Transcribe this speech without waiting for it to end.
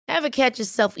Ever catch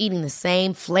yourself eating the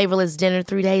same flavorless dinner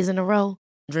 3 days in a row?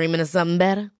 Dreaming of something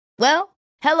better? Well,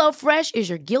 HelloFresh is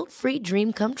your guilt-free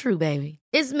dream come true, baby.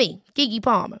 It's me, Keke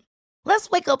Palmer. Let's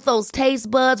wake up those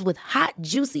taste buds with hot,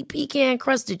 juicy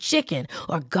pecan-crusted chicken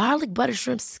or garlic butter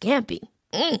shrimp scampi.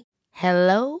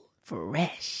 Hello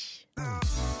Fresh.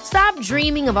 Stop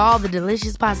dreaming of all the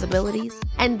delicious possibilities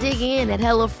and dig in at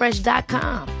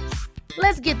HelloFresh.com.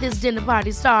 Let's get this dinner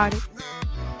party started.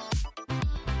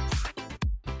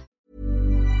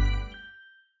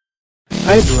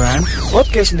 Hydran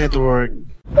Podcast Network.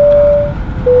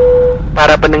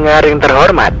 Para pendengar yang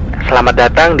terhormat, selamat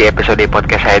datang di episode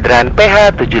Podcast Hydran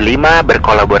PH75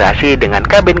 berkolaborasi dengan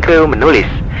Kabin Crew Menulis.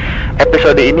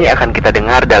 Episode ini akan kita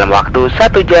dengar dalam waktu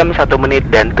 1 jam 1 menit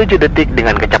dan 7 detik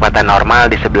dengan kecepatan normal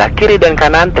di sebelah kiri dan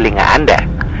kanan telinga Anda.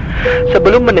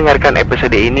 Sebelum mendengarkan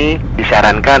episode ini,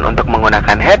 disarankan untuk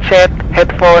menggunakan headset,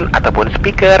 headphone, ataupun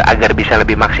speaker agar bisa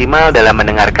lebih maksimal dalam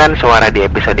mendengarkan suara di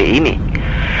episode ini.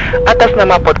 Atas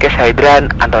nama Podcast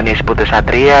Hydran, Antonius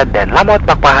Putusatria, dan Lamot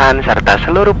Pakpahan, serta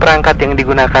seluruh perangkat yang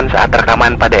digunakan saat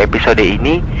rekaman pada episode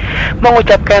ini,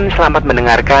 mengucapkan selamat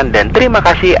mendengarkan dan terima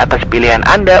kasih atas pilihan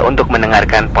Anda untuk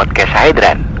mendengarkan Podcast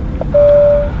Hydran.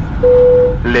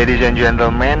 Ladies and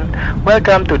gentlemen,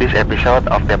 welcome to this episode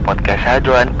of the Podcast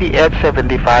Hydran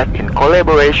PH75 in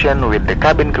collaboration with the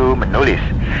Cabin Crew Menulis.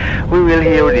 We will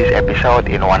hear this episode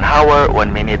in 1 hour,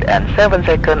 1 minute and 7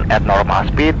 seconds at normal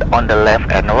speed on the left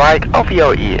and right of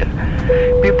your ear.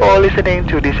 Before listening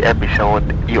to this episode,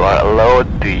 you are allowed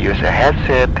to use a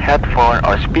headset, headphone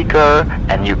or speaker,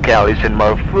 and you can listen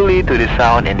more fully to the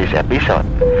sound in this episode.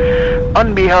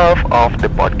 On behalf of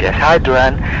the Podcast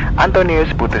Hydran,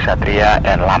 Antonius Putusatria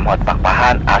and Lamot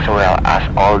Pakpahan, as well as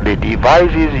all the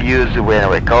devices used when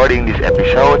recording this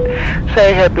episode,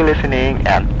 say happy listening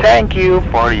and thank you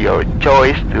for your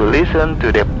choice to listen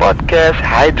to the Podcast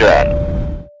Hydran.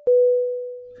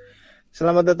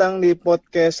 Selamat datang di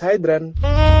Podcast Hydran.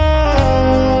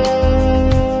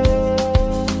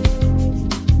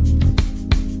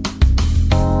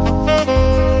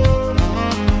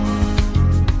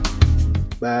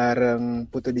 Bareng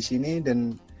Putu di sini,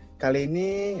 dan kali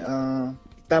ini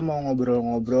kita mau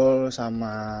ngobrol-ngobrol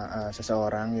sama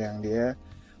seseorang yang dia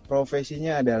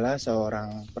profesinya adalah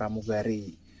seorang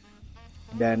pramugari.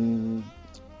 Dan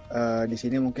di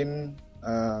sini mungkin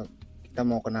kita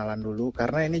mau kenalan dulu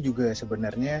karena ini juga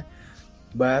sebenarnya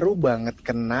baru banget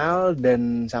kenal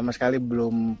dan sama sekali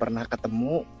belum pernah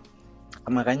ketemu.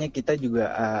 Makanya kita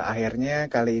juga akhirnya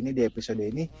kali ini di episode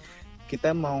ini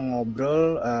kita mau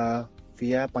ngobrol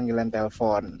via panggilan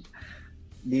telepon.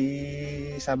 Di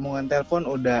sambungan telepon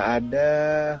udah ada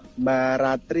Mbak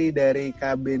Ratri dari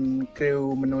Kabin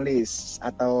Crew Menulis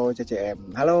atau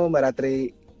CCM. Halo Mbak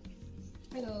Ratri.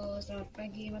 Halo, selamat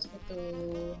pagi Mas Putu.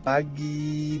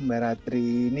 Pagi Mbak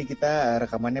Ratri. Ini kita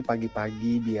rekamannya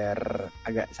pagi-pagi biar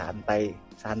agak santai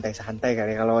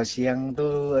kali. Kalau siang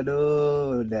tuh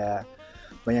aduh udah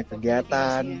banyak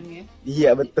kegiatan. Siang, ya?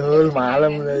 Iya betul,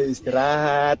 malam udah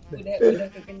istirahat. Udah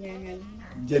kekenyangan.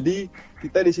 Jadi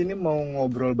kita di sini mau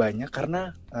ngobrol banyak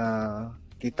karena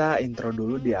kita intro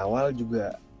dulu di awal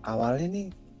juga. Awalnya nih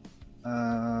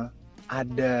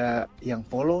ada yang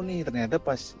follow nih, ternyata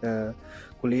pas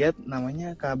kulihat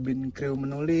namanya Kabin Crew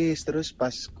Menulis. Terus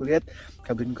pas kulihat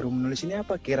Kabin Crew Menulis ini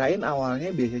apa? Kirain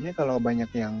awalnya biasanya kalau banyak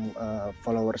yang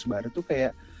followers baru tuh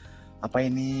kayak apa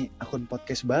ini akun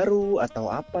podcast baru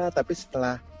atau apa, tapi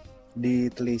setelah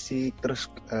ditelisik terus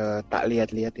tak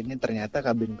lihat-lihat ini ternyata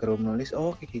Kabin Crew Menulis,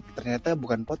 oh ternyata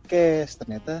bukan podcast,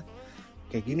 ternyata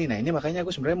kayak gini. Nah ini makanya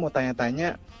aku sebenarnya mau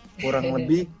tanya-tanya kurang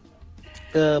lebih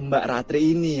ke Mbak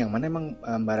Ratri ini, yang mana emang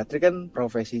Mbak Ratri kan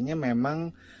profesinya memang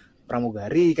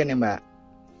pramugari kan ya Mbak?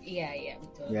 Iya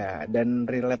betul. Ya, dan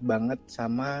relate banget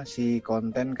sama si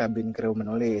konten Kabin Crew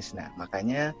Menulis. Nah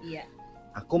makanya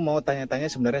aku mau tanya-tanya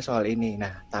sebenarnya soal ini.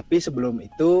 Nah, tapi sebelum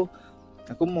itu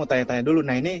aku mau tanya-tanya dulu.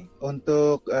 Nah, ini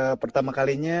untuk pertama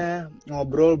kalinya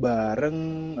ngobrol bareng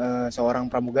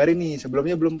seorang pramugari nih.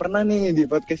 Sebelumnya belum pernah nih di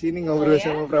podcast ini ngobrol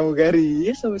sama pramugari.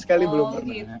 Ya, sama sekali belum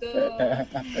pernah. Gitu.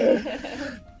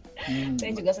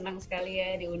 Saya juga senang sekali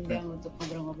ya diundang untuk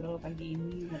ngobrol-ngobrol pagi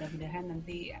ini. Mudah-mudahan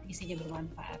nanti isinya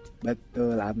bermanfaat.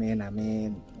 Betul, amin.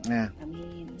 Nah,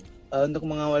 amin. Untuk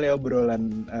mengawali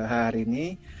obrolan hari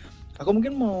ini, aku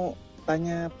mungkin mau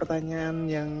tanya pertanyaan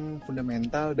yang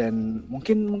fundamental dan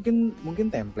mungkin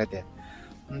template ya.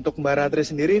 Untuk Mbak Ratri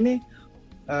sendiri nih,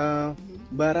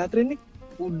 Mbak Ratri ini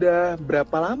udah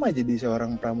berapa lama jadi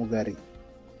seorang pramugari?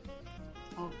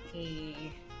 Oke,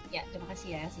 ya terima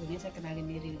kasih ya. Sebelumnya saya kenalin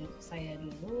diri saya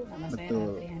dulu. Nama saya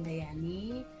Ratri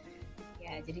Handayani.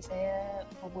 Ya, jadi saya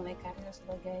memulai karir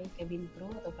sebagai cabin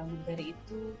crew atau pramugari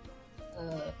itu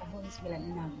tahun 96.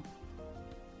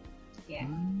 Ya,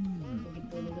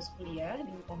 begitu lulus kuliah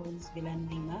di tahun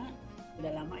 95,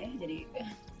 udah lama ya, jadi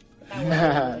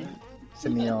ketawa.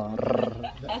 Senior.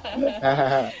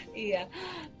 Iya,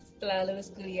 setelah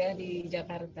lulus kuliah di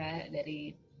Jakarta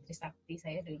dari Trisakti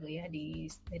saya dulu ya,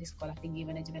 dari Sekolah Tinggi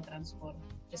Manajemen Transport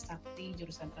Trisakti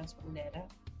jurusan transport udara,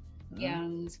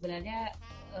 yang sebenarnya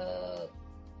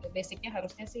basicnya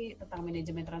harusnya sih tentang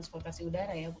manajemen transportasi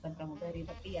udara ya, bukan pramugari,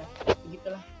 tapi ya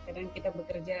begitulah, kadang kita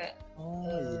bekerja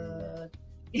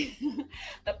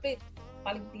tapi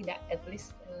paling tidak at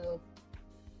least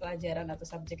pelajaran atau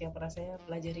subjek yang pernah saya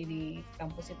pelajari di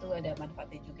kampus itu ada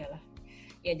manfaatnya juga lah.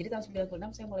 Ya, jadi tahun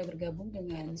 96 saya mulai bergabung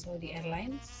dengan Saudi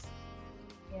Airlines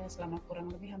ya, selama kurang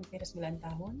lebih hampir 9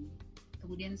 tahun.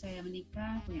 Kemudian saya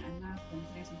menikah, punya anak, dan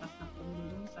saya sempat vakum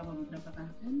dulu selama beberapa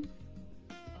tahun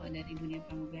dari dunia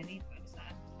pramugari. Pada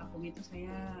saat vakum itu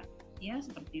saya ya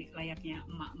seperti layaknya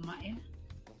emak-emak ya,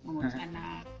 mengurus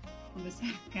anak,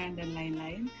 membesarkan dan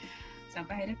lain-lain,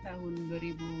 sampai akhirnya tahun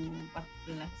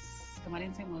 2014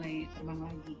 kemarin saya mulai terbang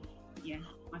lagi ya,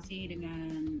 masih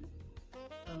dengan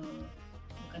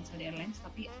bukan Saudi Airlines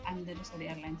tapi under Saudi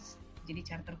Airlines, jadi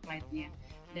charter flight-nya,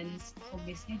 dan home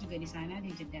base-nya juga di sana di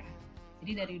Jeddah.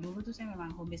 Jadi dari dulu tuh saya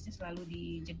memang home base-nya selalu di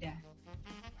Jeddah.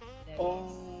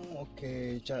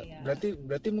 Oke. Ya.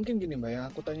 Berarti mungkin gini Mbak, yang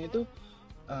aku tanya itu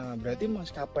berarti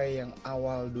maskapai yang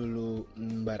awal dulu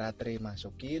Mbak Ratri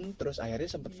masukin, terus akhirnya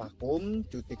sempat vakum,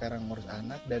 cuti karena ngurus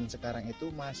anak, dan sekarang itu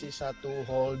masih satu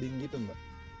holding gitu Mbak?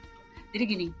 Jadi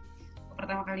gini,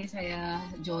 pertama kali saya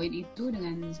join itu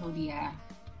dengan Saudia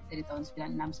dari tahun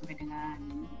 96 sampai dengan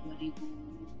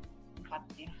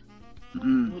 2004 ya.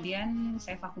 Kemudian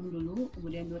saya vakum dulu,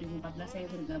 kemudian 2014 saya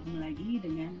bergabung lagi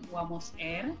dengan Wamos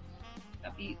Air.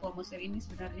 Tapi Wamos Air ini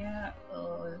sebenarnya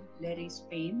dari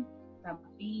Spain,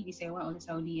 tapi disewa oleh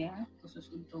Saudi ya, khusus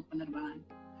untuk penerbangan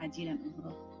haji dan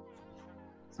umroh.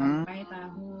 Sampai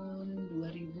tahun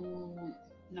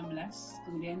 2016,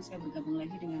 kemudian saya bergabung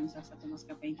lagi dengan salah satu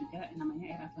maskapai juga,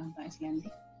 namanya Air Atlanta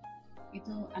Icelandic.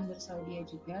 Itu under Saudi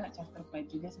juga, charter flight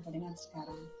juga sampai dengan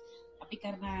sekarang. Tapi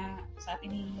karena saat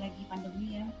ini lagi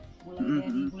pandemi ya, mulai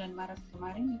dari bulan Maret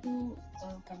kemarin itu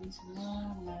kami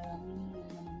semua mengalami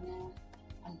yang namanya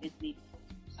unpaid leave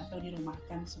atau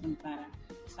dirumahkan sementara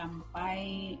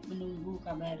sampai menunggu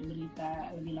kabar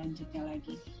berita lebih lanjutnya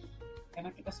lagi.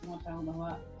 Karena kita semua tahu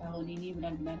bahwa tahun ini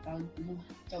benar-benar tahun penuh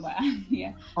cobaan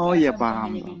ya. Oh iya,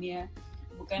 paham.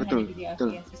 Bukan hanya dunia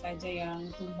aviasi saja yang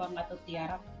tumbang atau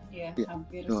tiarap ya,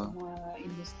 hampir semua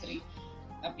industri.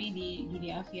 Tapi di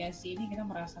dunia aviasi ini kita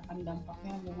merasakan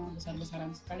dampaknya memang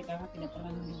besar-besaran sekali, karena tidak pernah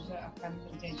juga akan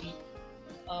terjadi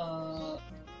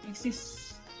krisis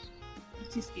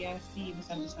aviasi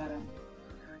besar-besaran.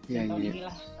 Tahun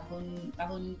inilah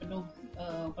tahun penuh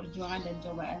perjuangan dan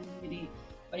cobaan. Jadi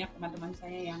banyak teman-teman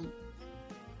saya yang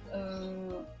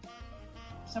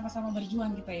sama-sama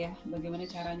berjuang kita ya, bagaimana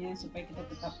caranya supaya kita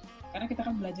tetap, karena kita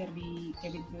kan belajar di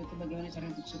cabin crew itu bagaimana cara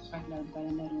untuk survive dalam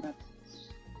keadaan darurat.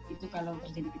 Itu kalau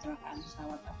terjadi kecelakaan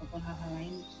pesawat ataupun hal-hal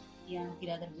lain yang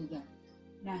tidak terduga.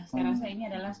 Nah, saya rasa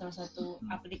ini adalah salah satu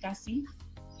aplikasi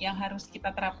yang harus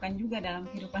kita terapkan juga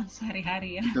dalam kehidupan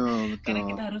sehari-hari ya. Betul. Karena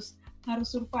kita harus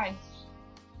survive.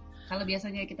 Kalau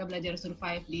biasanya kita belajar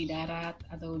survive di darat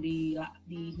atau di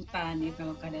hutan ya,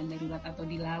 kalau keadaan darurat, atau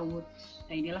di laut.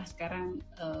 Nah, inilah sekarang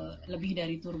lebih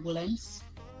dari turbulence,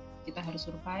 kita harus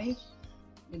survive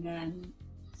dengan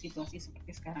situasi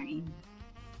seperti sekarang ini.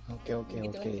 Oke.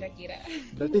 Kira-kira.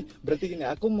 Berarti gini,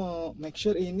 aku mau make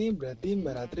sure ini berarti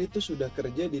Mbak Ratri itu sudah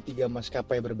kerja di 3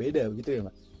 maskapai berbeda, begitu ya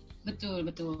Mbak? Betul.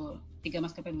 3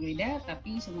 maskapai berbeda,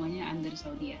 tapi semuanya under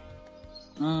Saudia.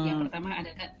 Yang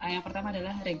pertama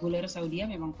adalah regular Saudia,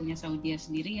 memang punya Saudia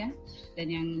sendiri ya,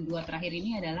 dan yang 2 terakhir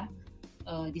ini adalah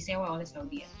disewa oleh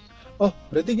Saudia. Oh,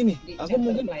 berarti gini, aku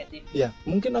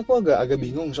mungkin aku agak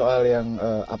bingung soal yang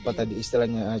tadi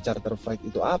istilahnya charter flight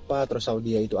itu apa, terus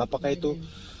Saudia itu apakah itu.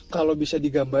 Kalau bisa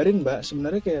digambarin Mbak,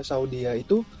 sebenarnya kayak Saudia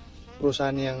itu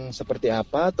perusahaan yang seperti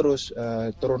apa, terus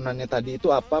turunannya tadi itu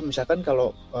apa, misalkan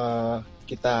kalau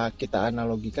kita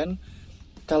analogikan,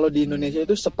 kalau di Indonesia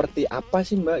itu seperti apa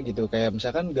sih Mbak gitu, kayak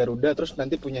misalkan Garuda terus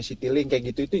nanti punya Citylink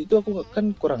kayak gitu, itu aku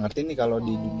kan kurang ngerti nih kalau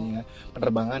di dunia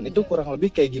penerbangan itu kurang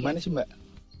lebih kayak gimana sih Mbak?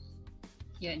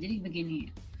 Ya, jadi begini,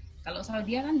 kalau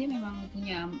Saudia kan dia memang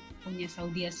punya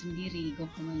Saudia sendiri,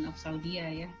 Government of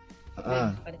Saudia ya.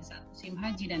 Nah, pada saat musim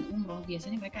haji dan umroh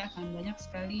biasanya mereka akan banyak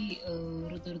sekali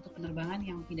rute-rute penerbangan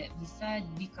yang tidak bisa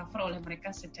di-cover oleh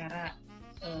mereka secara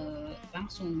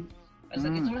langsung. Pada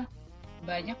saat itulah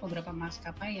banyak beberapa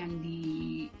maskapai yang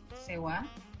disewa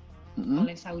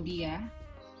oleh Saudia,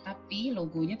 tapi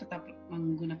logonya tetap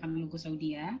menggunakan logo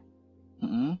Saudia.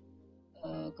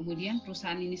 Kemudian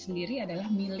perusahaan ini sendiri adalah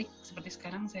milik, seperti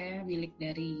sekarang saya milik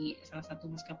dari salah satu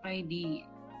maskapai di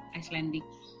Icelandic.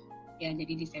 Ya,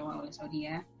 jadi disewa oleh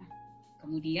Saudia.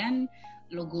 Kemudian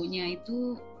logonya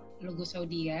itu logo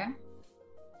Saudia,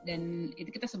 dan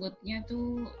itu kita sebutnya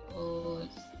tuh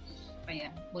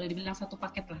boleh dibilang satu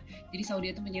paket lah. Jadi Saudia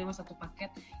itu menyewa satu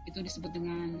paket, itu disebut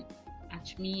dengan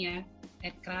ACMI ya,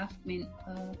 aircraft,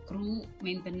 crew,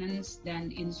 maintenance,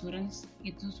 dan insurance,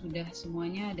 itu sudah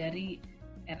semuanya dari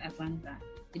Air Atlanta.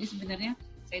 Jadi sebenarnya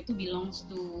saya itu belongs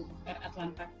to Air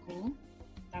Atlanta crew,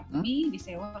 tapi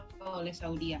disewa oleh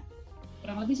Saudia.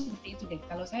 Kurang lebih seperti itu deh.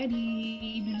 Kalau saya di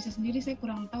Indonesia sendiri, saya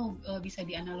kurang tahu bisa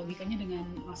dianalogikannya dengan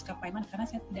maskapai mana, karena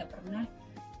saya tidak pernah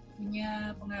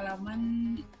punya pengalaman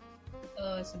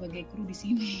sebagai kru di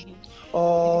sini.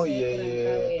 Oh iya.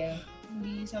 iya.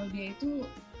 Di Saudi itu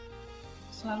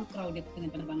selalu crowded dengan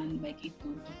penerbangan, baik itu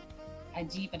untuk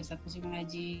haji pada saat musim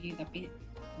haji, tapi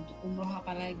untuk umroh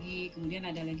apalagi, kemudian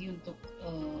ada lagi untuk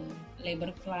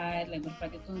labor flight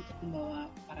itu untuk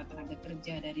membawa para tenaga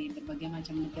kerja dari berbagai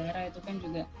macam negara, itu kan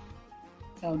juga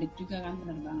crowded juga kan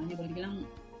penerbangannya. Boleh dibilang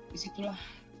disitulah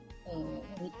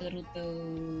rute-rute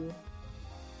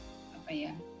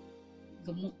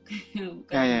gemuk,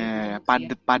 ya,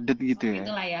 padet gitu ya.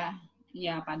 Itulah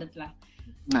ya padet lah.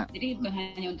 Nah, jadi bukan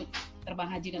hanya untuk terbang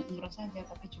haji dan umroh saja,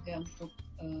 tapi juga untuk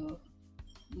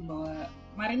membawa.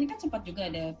 Kemarin ini kan sempat juga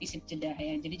ada visit Jeddah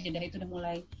ya. Jadi Jeddah itu udah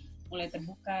mulai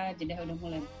terbuka, Jeddah udah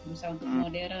mulai berusaha untuk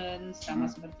modern, sama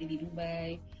seperti di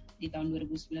Dubai. Di tahun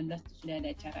 2019 itu sudah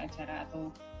ada acara-acara atau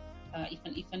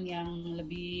event-event yang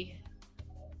lebih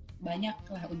banyak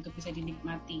lah untuk bisa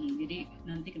dinikmati. Jadi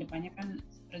nanti kedepannya kan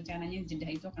rencananya Jeddah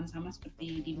itu akan sama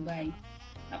seperti di Dubai.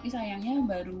 Tapi sayangnya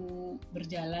baru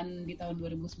berjalan di tahun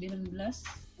 2019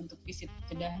 untuk visit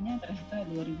Jeddahnya, ternyata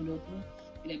 2020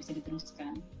 tidak bisa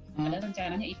diteruskan. Padahal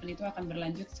rencananya event itu akan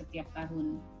berlanjut setiap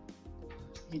tahun.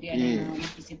 Jadi ada namanya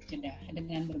visit Jeddah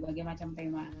dengan berbagai macam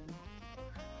tema.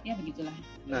 Ya begitulah.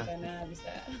 Nah, karena bisa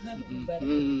bubar.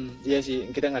 Iya sih,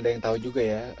 kita nggak ada yang tahu juga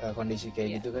ya kondisi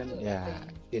kayak gitu kan, betul, ya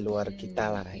di luar kita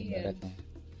lah ibaratnya.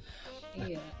 Nah,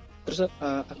 terus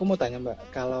aku mau tanya Mbak,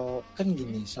 kalau kan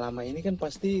gini, selama ini kan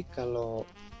pasti kalau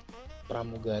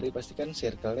pramugari pasti kan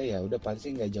circle-nya ya udah pasti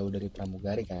nggak jauh dari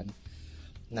pramugari kan.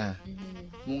 Nah,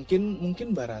 mungkin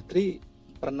Mbak Ratri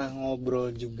pernah ngobrol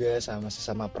juga sama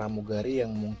sesama pramugari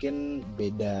yang mungkin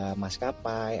beda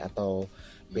maskapai atau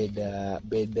beda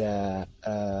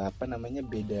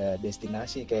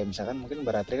destinasi, kayak misalkan mungkin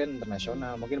Mbak Ratri kan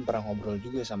internasional, mungkin pernah ngobrol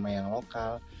juga sama yang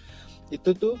lokal.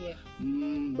 Itu tuh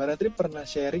Mbak Ratri pernah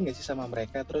sharing gak sih sama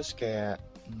mereka? Terus kayak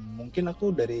mungkin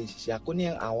aku dari sisi aku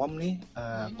nih yang awam nih,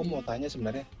 aku mau tanya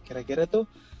sebenarnya kira-kira tuh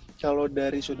kalau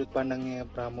dari sudut pandangnya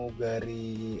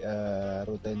pramugari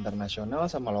rute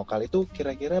internasional sama lokal itu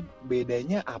kira-kira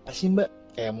bedanya apa sih Mbak?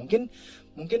 Kayak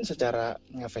mungkin secara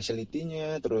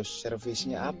facility-nya, terus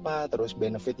servisnya apa, terus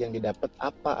benefit yang didapat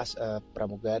apa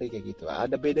pramugari kayak gitu.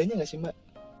 Ada bedanya nggak sih Mbak?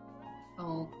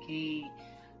 Oke.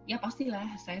 Ya pastilah,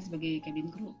 saya sebagai cabin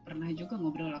crew pernah juga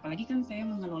ngobrol, apalagi kan saya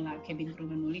mengelola cabin crew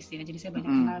menulis ya, jadi saya banyak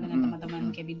kenal dengan teman-teman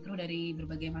cabin crew dari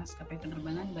berbagai maskapai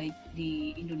penerbangan, baik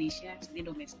di Indonesia, jadi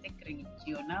domestik,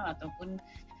 regional, ataupun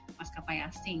maskapai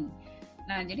asing.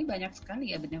 Nah, jadi banyak sekali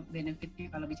ya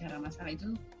benefitnya kalau bicara masalah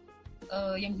itu.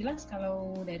 Yang jelas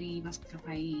kalau dari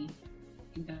maskapai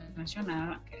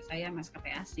internasional, kayak saya maskapai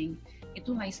asing,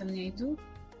 itu license-nya itu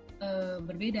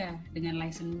berbeda dengan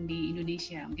license di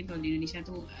Indonesia. Mungkin kalau di Indonesia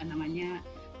tuh namanya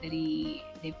dari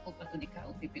Depok atau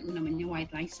DKU PPU namanya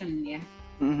white license ya.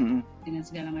 Dengan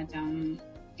segala macam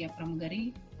tiap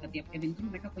pramugari, tiap cabin crew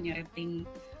mereka punya rating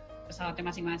pesawatnya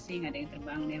masing-masing. Ada yang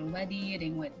terbang narrow body, ada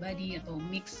yang wide body atau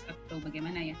mix atau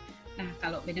bagaimana ya. Nah,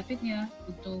 kalau benefitnya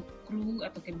untuk kru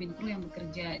atau cabin crew yang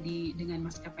bekerja dengan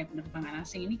maskapai penerbangan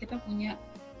asing ini, kita punya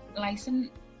license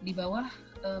di bawah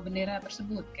bendera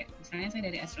tersebut. Kayak misalnya saya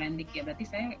dari Icelandic ya, berarti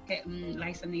saya kayak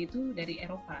license-nya itu dari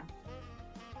Eropa,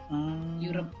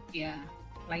 Europe ya,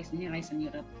 license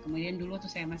Europe. Kemudian dulu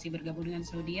tuh saya masih bergabung dengan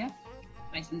Saudi,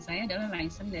 license saya adalah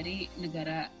license dari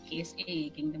negara KSA,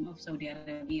 Kingdom of Saudi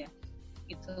Arabia.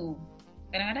 Itu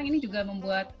kadang-kadang ini juga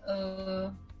membuat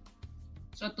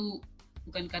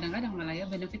bukan kadang-kadang malah ya,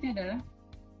 benefitnya adalah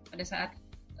pada saat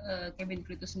cabin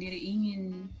crew itu sendiri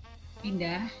ingin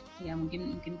pindah ya,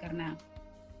 mungkin karena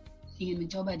ingin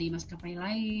mencoba di maskapai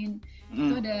lain,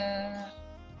 itu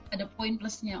ada poin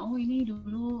plusnya. Oh, ini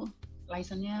dulu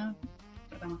license-nya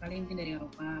pertama kali mungkin dari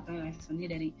Eropa, atau license-nya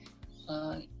dari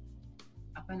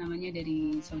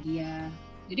dari Saudi.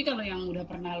 Jadi kalau yang udah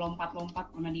pernah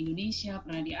lompat-lompat, pernah di Indonesia,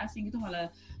 pernah di asing, itu malah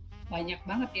banyak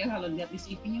banget ya kalau lihat di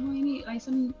CV-nya. Oh, ini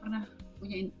license pernah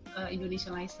punya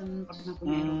Indonesia license, pernah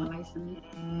punya Eropa license.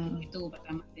 Itu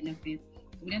pertama benefit.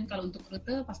 Kemudian kalau untuk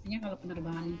rute, pastinya kalau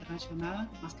penerbangan internasional,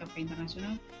 maskapai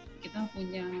internasional, kita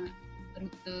punya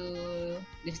rute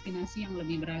destinasi yang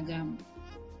lebih beragam.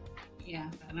 Ya,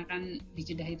 karena kan di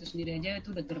Jeddah itu sendiri aja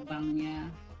itu udah gerbangnya,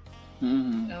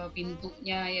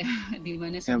 pintunya ya, di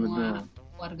mana semua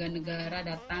warga negara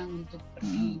datang untuk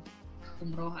pergi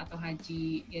umroh atau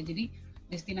haji. Ya, jadi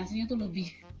destinasinya tuh lebih,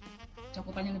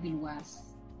 cakupannya lebih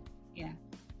luas. Ya.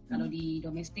 Kalau di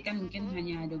domestik kan mungkin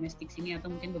hanya domestik sini atau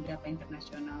mungkin beberapa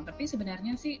internasional. Tapi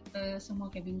sebenarnya sih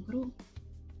semua cabin crew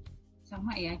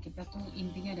sama ya. Kita tuh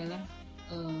intinya adalah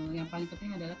yang paling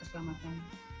penting adalah keselamatan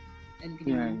dan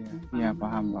kenyamanan. Iya,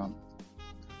 paham.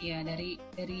 Iya,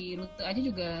 dari rute aja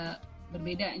juga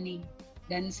berbeda nih.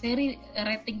 Dan seri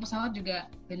rating pesawat juga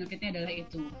benefitnya adalah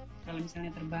itu. Kalau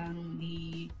misalnya terbang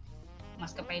di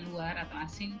maskapai luar atau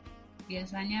asing,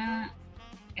 biasanya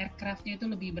aircraft-nya itu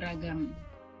lebih beragam.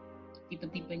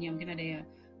 Tipe-tipenya mungkin ada ya,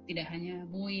 tidak hanya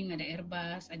Boeing, ada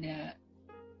Airbus, ada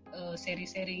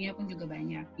seri-serinya pun juga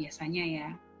banyak biasanya ya.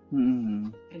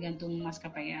 Tergantung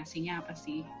maskapai asingnya apa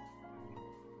sih.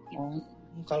 Gitu.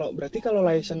 Kalau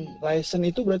license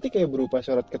itu berarti kayak berupa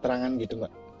surat keterangan gitu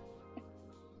Mbak?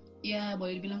 Ya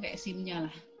boleh dibilang kayak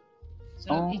SIM-nya lah.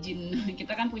 Surat izin.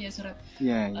 Kita kan punya surat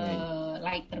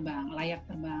layak terbang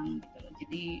gitu loh.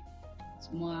 Jadi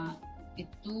semua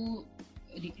itu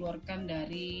dikeluarkan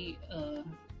dari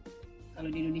kalau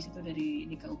di Indonesia itu dari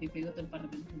DKUPP itu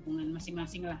Departemen Hubungan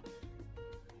masing-masing lah.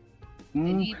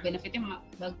 Jadi benefitnya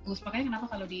bagus. Makanya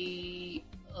kenapa kalau di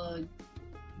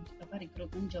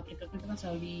job recruitment itu kan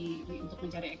selalu untuk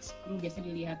mencari ex-crew biasa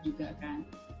dilihat juga kan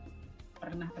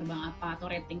pernah terbang apa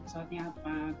atau rating pesawatnya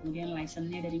apa, kemudian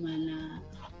license-nya dari mana.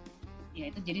 Ya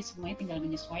itu jadi semuanya tinggal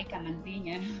menyesuaikan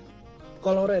nantinya.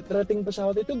 Kalau rating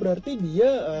pesawat itu berarti dia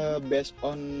based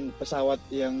on pesawat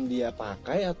yang dia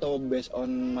pakai atau based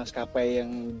on maskapai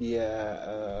yang dia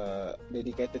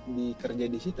dedicated di kerja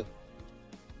di situ?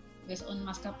 Based on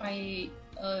maskapai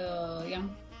yang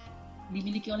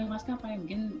dimiliki oleh maskapai.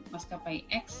 Mungkin maskapai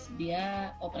X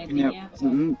dia operatingnya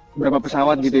pesawat berapa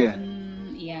pesawat gitu ya?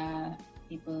 Iya,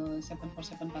 tipe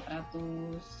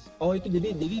 747-400. Oh itu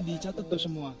jadi dicatat tuh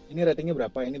semua. Ini ratingnya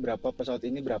berapa, ini berapa, pesawat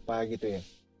ini berapa gitu ya?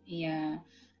 Iya,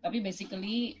 tapi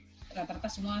basically rata-rata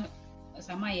semua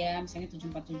sama ya, misalnya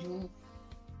 747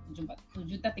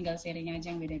 tinggal serinya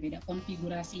aja yang beda-beda,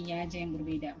 konfigurasinya aja yang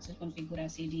berbeda, maksudnya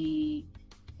konfigurasi di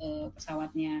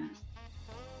pesawatnya.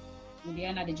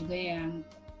 Kemudian ada juga yang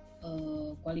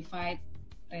qualified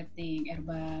rating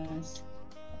Airbus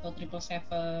atau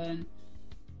 777.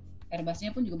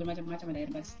 Airbusnya pun juga bermacam-macam, ada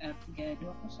Airbus 320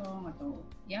 atau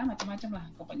ya macam-macam lah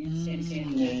pokoknya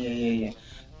seri-seri. Iya.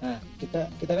 Nah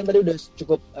kita kan tadi udah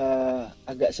cukup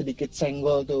agak sedikit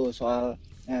senggol tuh soal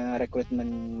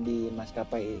rekrutmen di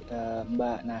maskapai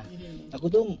Mbak. Nah aku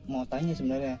tuh mau tanya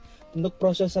sebenarnya untuk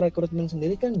proses rekrutmen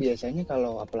sendiri kan biasanya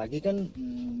kalau apalagi kan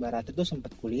Mbak Rati tuh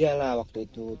sempat kuliah lah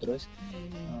waktu itu, terus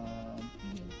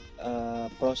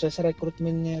proses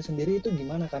rekrutmennya sendiri itu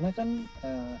gimana? Karena kan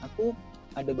aku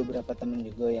ada beberapa temen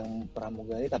juga yang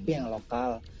pramugari tapi yang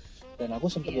lokal, dan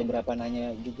aku sempat beberapa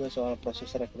nanya juga soal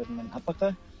proses rekrutmen.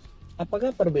 Apakah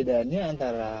perbedaannya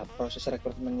antara proses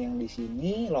rekrutmen yang di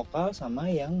sini lokal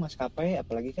sama yang maskapai,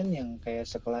 apalagi kan yang kayak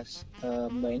sekelas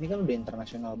Mbak ini kan udah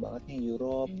internasional banget nih,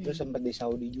 Europe, terus sempat di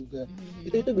Saudi juga.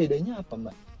 Itu bedanya apa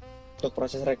Mbak untuk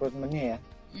proses rekrutmennya ya?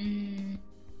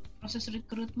 Proses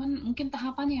rekrutmen mungkin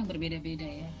tahapannya yang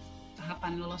berbeda-beda ya.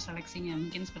 Tahapan lolos seleksinya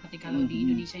mungkin seperti kalau di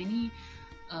Indonesia ini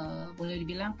boleh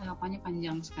dibilang tahapannya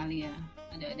panjang sekali ya.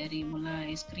 Ada dari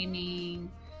mulai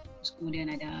screening, terus kemudian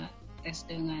ada tes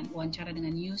dengan wawancara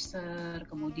dengan user,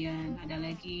 kemudian ada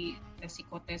lagi tes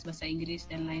psikotes bahasa Inggris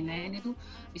dan lain-lain. Itu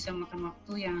bisa memakan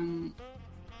waktu yang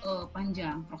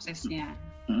panjang prosesnya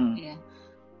ya.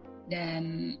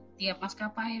 Dan tiap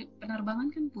maskapai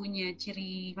penerbangan kan punya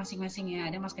ciri masing-masing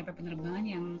ya. Ada maskapai penerbangan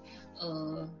yang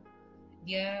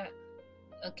dia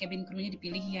cabin crew-nya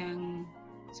dipilih yang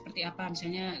seperti apa,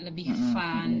 misalnya lebih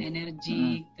fun,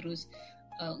 energik, terus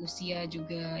usia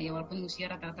juga ya, walaupun usia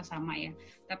rata-rata sama ya,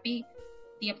 tapi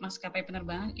tiap maskapai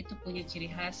penerbangan itu punya ciri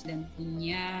khas dan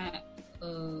punya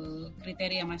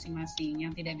kriteria masing-masing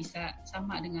yang tidak bisa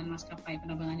sama dengan maskapai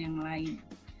penerbangan yang lain.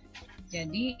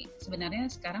 Jadi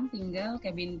sebenarnya sekarang tinggal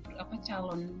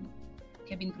calon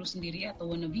cabin crew sendiri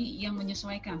atau wannabe yang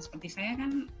menyesuaikan. Seperti saya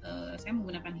kan, saya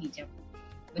menggunakan hijab.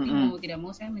 Berarti mau tidak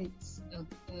mau saya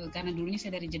karena dulunya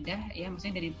saya dari Jeddah ya,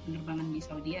 maksudnya dari penerbangan di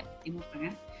Saudi Timur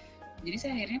Tengah. Jadi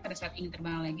saya akhirnya pada saat ingin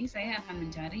terbang lagi, saya akan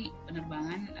mencari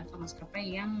penerbangan atau maskapai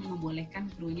yang membolehkan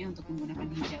krunya untuk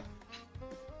menggunakan hijab.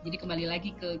 Jadi kembali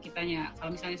lagi ke kitanya.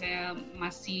 Kalau misalnya saya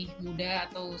masih muda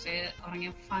atau saya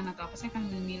orangnya fun atau apa, saya akan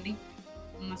memilih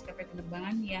maskapai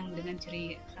penerbangan yang dengan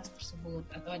ciri khas tersebut.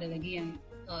 Atau ada lagi yang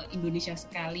Indonesia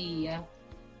sekali ya.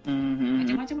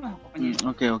 Macam-macam lah pokoknya.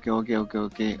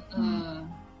 Oke.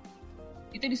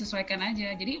 Itu disesuaikan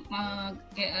aja. Jadi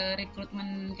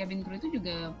rekrutmen cabin crew itu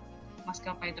juga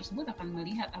maskapai tersebut akan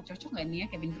melihat cocok nggak nih ya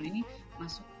cabin crew ini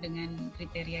masuk dengan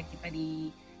kriteria kita di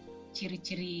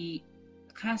ciri-ciri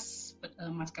khas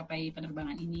maskapai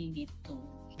penerbangan ini gitu.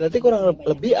 Berarti kurang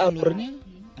lebih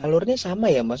alurnya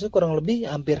sama ya, maksudnya kurang lebih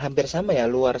hampir sama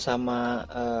ya, luar sama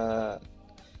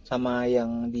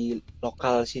yang di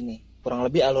lokal sini. Kurang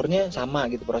lebih alurnya sama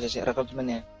gitu proses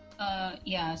rekrutmennya.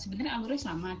 Ya sebenarnya alurnya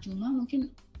sama, cuma mungkin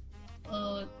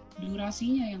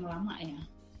durasinya yang lama ya.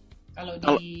 Kalau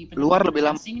di luar lebih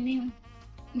lama. Asing ini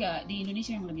enggak, di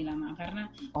Indonesia yang lebih lama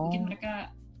karena mungkin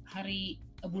mereka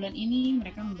bulan ini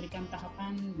mereka memberikan 2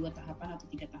 tahapan atau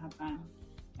 3 tahapan.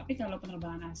 Tapi kalau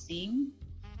penerbangan asing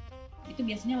itu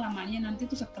biasanya lamanya nanti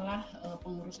itu setelah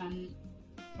pengurusan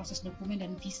proses dokumen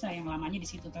dan visa yang lamanya di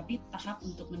situ. Tapi tahap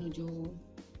untuk menuju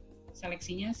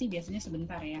seleksinya sih biasanya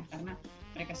sebentar ya, karena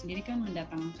mereka sendiri kan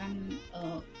mendatangkan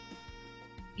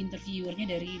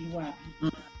interviewernya dari luar,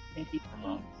 dari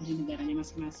negaranya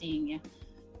masing-masing ya.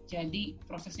 Jadi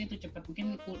prosesnya itu cepat,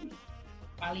 mungkin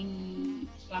paling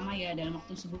lama ya dalam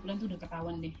waktu sebulan tuh udah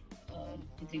ketahuan deh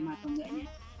diterima atau enggaknya.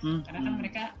 Karena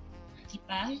kan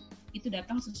kita itu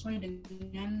datang sesuai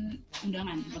dengan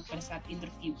undangan pada saat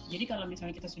interview. Jadi kalau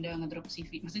misalnya kita sudah ngedrop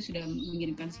CV, maksudnya sudah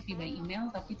mengirimkan CV by email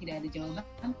tapi tidak ada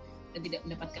jawaban dan tidak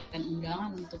mendapatkan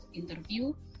undangan untuk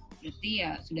interview, berarti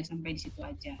ya sudah sampai di situ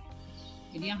aja.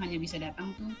 Jadi yang hanya bisa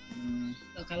datang tuh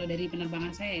kalau dari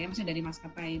penerbangan saya ya, maksudnya dari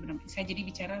maskapai, saya jadi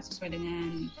bicara sesuai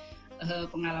dengan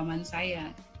pengalaman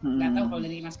saya. Nggak tahu kalau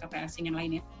dari maskapai asing yang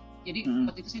lain ya. Jadi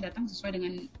waktu itu saya datang sesuai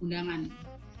dengan undangan.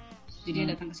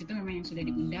 Jadi datang ke situ memang yang sudah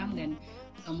diundang dan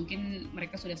mungkin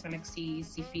mereka sudah seleksi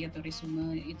CV atau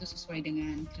resume itu sesuai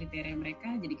dengan kriteria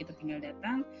mereka. Jadi kita tinggal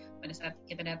datang. Pada saat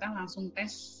kita datang langsung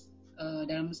tes,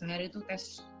 dalam sehari itu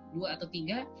tes 2 atau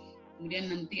 3. Kemudian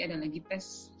nanti ada lagi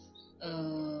tes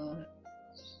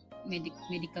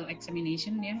medical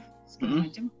examination ya, segala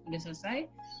macam. Udah selesai.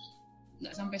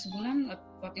 Nggak sampai sebulan,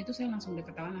 waktu itu saya langsung udah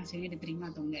ketahuan hasilnya diterima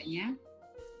atau enggaknya.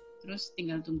 Terus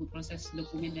tinggal tunggu proses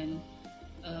dokumen dan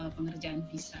pengerjaan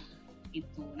visa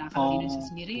gitu. Nah kalau di Indonesia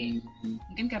sendiri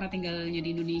mungkin karena tinggalnya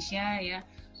di Indonesia ya,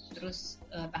 terus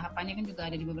tahapannya kan juga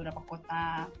ada di beberapa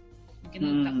kota.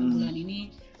 Mungkin bulan ini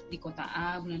di kota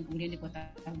A, bulan kemudian di kota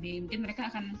B. Mungkin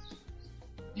mereka akan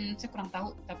saya kurang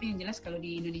tahu, tapi yang jelas kalau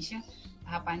di Indonesia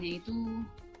tahapannya itu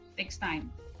takes time.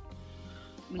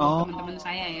 Menurut teman-teman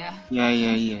saya ya.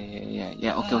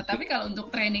 Ya, oke. Tapi kalau untuk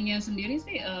trainingnya sendiri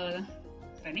sih,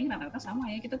 training rata-rata sama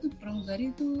ya. Kita tuh pramugari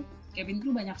itu cabin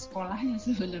crew banyak sekolahnya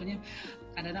sebenarnya.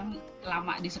 Kadang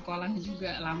lama di sekolah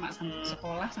juga, lama sampai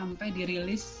sekolah sampai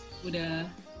dirilis udah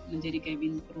menjadi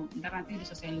cabin crew. Ntar nanti udah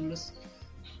selesai lulus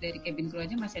dari cabin crew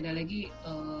aja masih ada lagi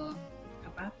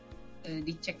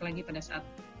dicek lagi pada saat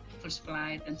first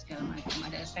flight dan segala macam.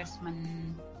 Ada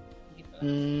assessment.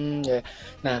 Ya.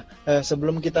 Nah,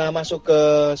 sebelum kita masuk ke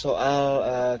soal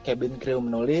cabin crew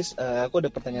menulis, aku ada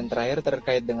pertanyaan terakhir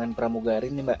terkait dengan pramugari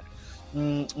nih, Mbak.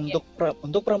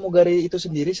 Untuk pramugari itu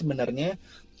sendiri sebenarnya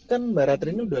kan Mbak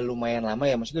Ratri ini udah lumayan lama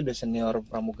ya, maksudnya udah senior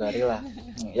pramugari lah,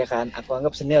 ya kan? Aku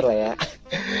anggap senior lah ya.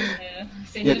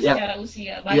 Senior secara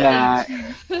usia.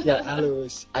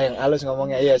 Yang halus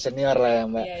ngomongnya, iya senior lah ya,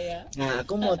 Mbak. Nah,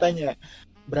 aku mau tanya.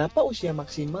 Berapa usia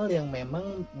maksimal yang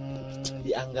memang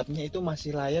dianggapnya itu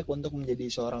masih layak untuk menjadi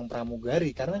seorang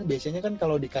pramugari? Karena biasanya kan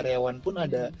kalau di karyawan pun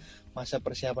ada masa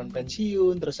persiapan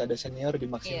pensiun, terus ada senior di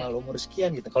maksimal umur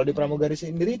sekian gitu. Kalau di pramugari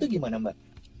sendiri itu gimana, Mbak?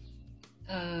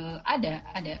 Ada.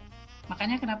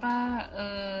 Makanya kenapa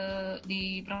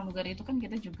di pramugari itu kan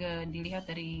kita juga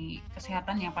dilihat dari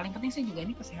kesehatan. Yang paling penting sih juga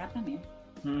ini kesehatan ya.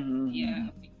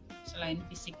 Ya, selain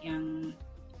fisik yang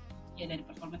ya dari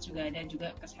performance juga ada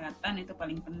juga kesehatan, itu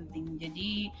paling penting.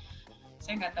 Jadi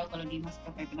saya nggak tahu kalau di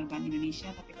maskapai penerbangan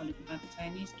Indonesia, tapi kalau di tempat saya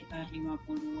ini sekitar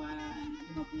 50-an,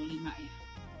 55 ya.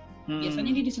 Biasanya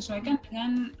ini disesuaikan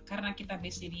dengan, karena kita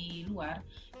base di luar,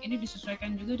 ini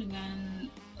disesuaikan juga dengan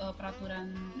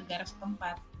peraturan negara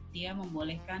setempat. Dia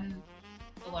membolehkan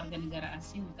warga negara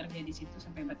asing bekerja di situ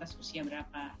sampai batas usia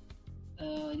berapa.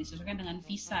 Disesuaikan dengan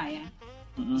visa ya.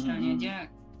 Misalnya aja,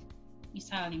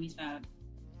 misal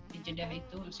di Jeddah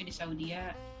itu, maksudnya di Saudi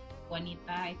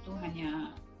wanita itu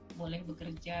hanya boleh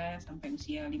bekerja sampai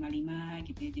usia 55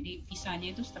 gitu ya. Jadi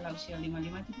visanya itu setelah usia 55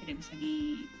 itu tidak bisa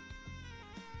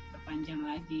diperpanjang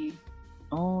lagi.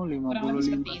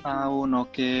 55 tahun,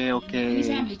 oke. Ini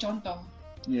saya ambil contoh.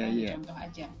 Contoh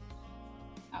aja.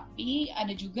 Tapi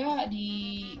ada juga di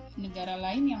negara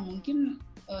lain yang mungkin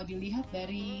dilihat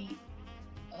dari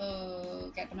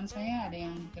kayak teman saya ada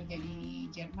yang kerja di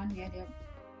Jerman ya, dia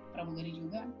pramugari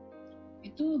juga,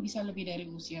 itu bisa lebih dari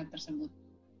usia tersebut.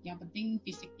 Yang penting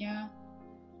fisiknya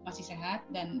masih sehat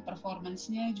dan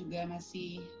performance-nya juga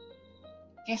masih,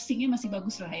 casingnya masih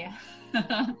bagus lah ya.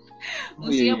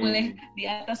 Usia boleh di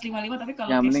atas 55 tapi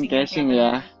kalau yang penting casing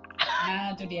ya.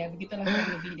 Nah itu dia, begitulah kurang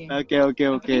lebih deh.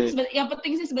 Oke. Yang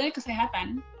penting sih sebenarnya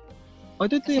kesehatan. Oh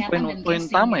itu tuh poin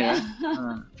utama ya.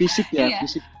 Fisik ya, iya.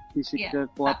 fisik iya.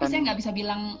 kekuatan. Tapi saya nggak bisa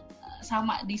bilang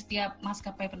sama di setiap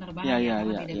maskapai penerbangan yang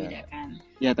beda-beda kan.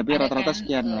 Ya, tapi ada rata-rata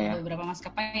sekian lah ya. Beberapa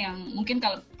maskapai yang mungkin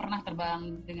kalau pernah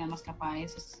terbang dengan maskapai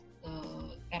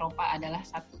Eropa adalah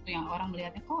satu yang orang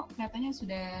melihatnya kok kelihatannya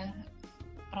sudah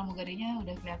pramugarinya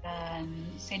udah kelihatan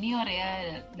senior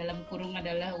ya, dalam kurung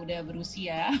adalah udah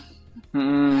berusia.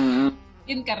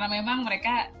 Mungkin karena memang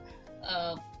mereka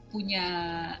punya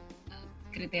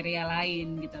kriteria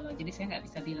lain gitu loh. Jadi saya nggak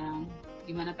bisa bilang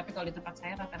gimana, tapi kalau di tempat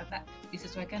saya rata-rata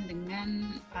disesuaikan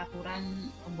dengan peraturan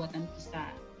pembuatan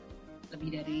visa. Lebih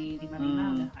dari 55 udah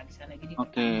nggak bisa lagi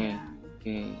diperpanjang.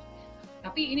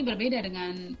 Tapi ini berbeda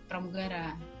dengan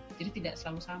pramugara, jadi tidak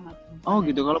selalu sama. Oh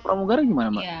gitu, kalau pramugara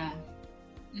gimana Mbak? Iya,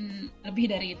 lebih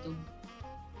dari itu.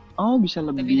 Oh bisa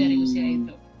lebih dari usia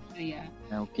itu. Iya.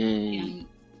 Oke.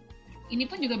 Ini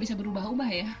pun juga bisa berubah-ubah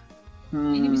ya.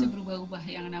 Ini bisa berubah-ubah,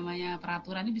 yang namanya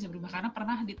peraturan ini bisa berubah karena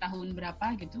pernah di tahun berapa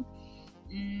gitu.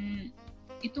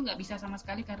 Itu nggak bisa sama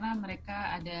sekali karena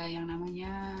mereka ada yang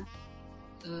namanya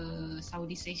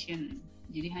Saudi Session,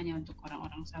 jadi hanya untuk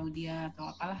orang-orang Saudi atau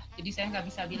apalah. Jadi saya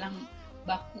nggak bisa bilang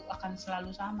baku akan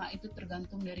selalu sama, itu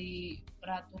tergantung dari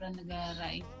peraturan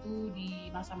negara itu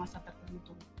di masa-masa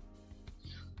tertentu.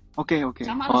 Oke.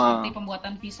 Sama seperti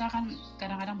pembuatan visa kan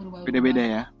kadang-kadang berubah-ubah. Beda-beda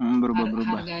ya,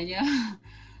 berubah-berubah. Harganya,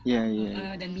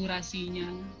 dan durasinya.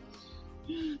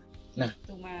 Nah,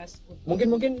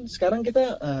 mungkin sekarang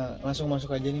kita langsung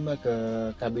masuk aja nih Mbak ke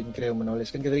kabin kru menulis.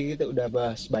 Kan kita udah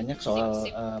bahas banyak soal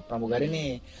pramugari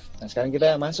nih. Nah sekarang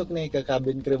kita masuk nih ke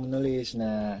kabin kru menulis.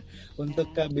 Nah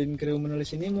untuk kabin kru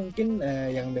menulis ini mungkin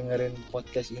yang dengerin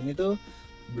podcast ini tuh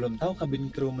belum tahu kabin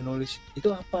kru menulis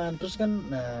itu apa. Terus kan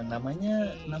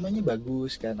namanya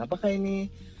bagus kan. Apakah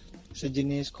ini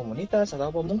sejenis komunitas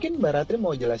atau apa? Mungkin Mbak Ratri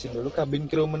mau jelasin dulu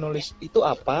kabin kru menulis itu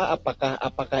apa?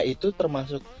 Apakah itu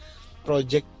termasuk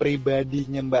project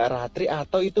pribadinya Mbak Ratri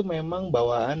atau itu memang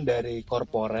bawaan dari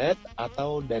corporate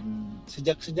dan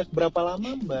sejak berapa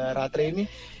lama Mbak Ratri ini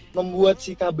membuat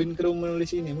si kabin kru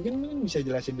menulis ini? Mungkin bisa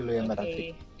jelasin dulu ya Mbak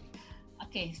Ratri.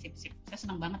 Oke, sip. Saya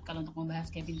senang banget kalau untuk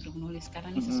membahas kabin kru menulis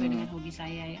karena ini sesuai dengan hobi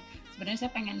saya ya. Sebenarnya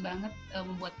saya pengen banget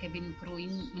membuat kabin kru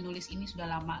menulis ini sudah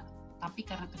lama, tapi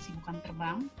karena kesibukan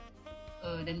terbang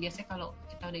dan biasanya kalau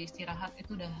kita udah istirahat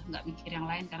itu udah nggak mikir yang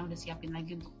lain karena udah siapin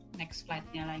lagi untuk next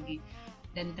flight-nya lagi.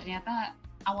 Dan ternyata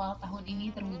awal tahun ini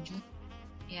terwujud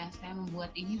ya, saya membuat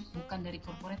ini bukan dari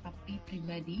corporate tapi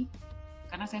pribadi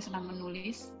karena saya senang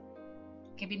menulis.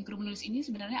 Kabin kru menulis ini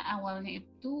sebenarnya awalnya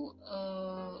itu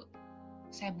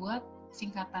saya buat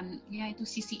singkatannya itu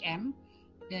CCM,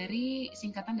 dari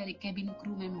singkatan dari cabin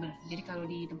crew member. Jadi kalau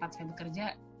di tempat saya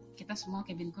bekerja kita semua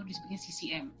cabin crew disebutnya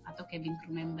CCM atau cabin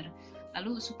crew member.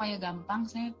 Lalu supaya gampang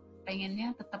saya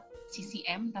pengennya tetap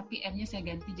CCM tapi M-nya saya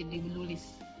ganti jadi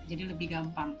menulis. Jadi lebih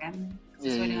gampang kan,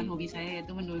 sesuai dengan hobi saya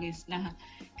yaitu menulis. Nah,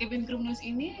 cabin crew menulis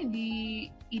ini di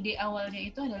ide awalnya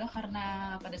itu adalah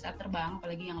karena pada saat terbang,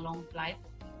 apalagi yang long flight,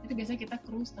 itu biasanya kita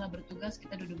kru setelah bertugas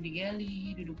kita duduk di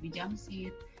galley, duduk di jump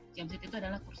seat. Jump seat itu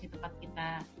adalah kursi tempat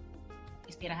kita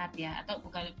istirahat ya, atau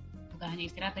bukan hanya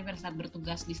istirahat tapi pada saat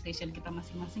bertugas di station kita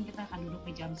masing-masing kita akan duduk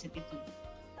di jump seat itu.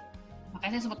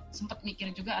 Makanya saya sempat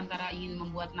mikir juga antara ingin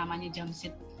membuat namanya jump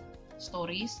seat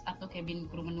stories atau cabin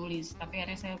crew menulis, tapi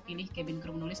akhirnya saya pilih cabin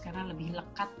crew menulis karena lebih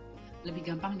lekat, lebih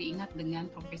gampang diingat dengan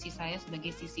profesi saya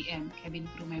sebagai CCM, cabin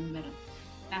crew member.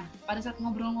 Nah, pada saat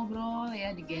ngobrol-ngobrol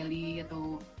ya di galley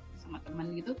atau sama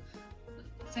teman gitu,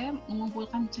 saya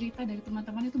mengumpulkan cerita dari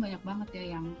teman-teman itu banyak banget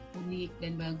ya yang unik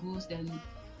dan bagus dan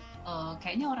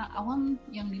kayaknya orang awam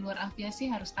yang di luar aviasi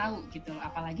harus tahu gitu.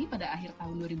 Apalagi pada akhir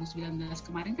tahun 2019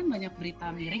 kemarin kan banyak berita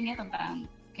miring ya tentang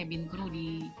cabin crew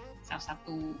di salah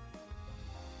satu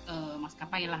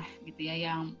maskapai lah gitu ya,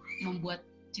 yang membuat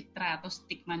citra atau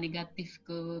stigma negatif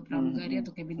ke pramugari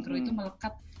atau cabin crew itu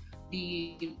melekat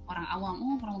di orang awam.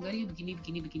 Oh, pramugari begini.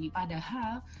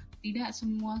 Padahal tidak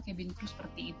semua cabin crew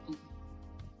seperti itu.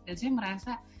 Dan saya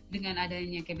merasa dengan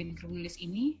adanya cabin crew menulis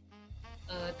ini,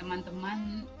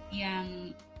 teman-teman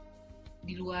yang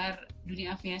di luar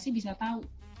dunia aviasi bisa tahu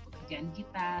pekerjaan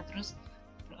kita, terus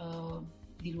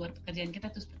di luar pekerjaan kita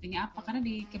tuh sepertinya apa. Karena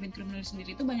di cabin crew menulis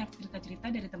sendiri itu banyak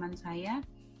cerita-cerita dari teman saya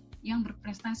yang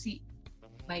berprestasi,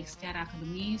 baik secara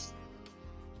akademis,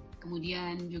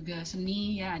 kemudian juga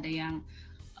seni ya, ada yang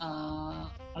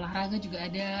olahraga juga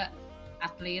ada,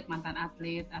 atlet, mantan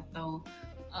atlet, atau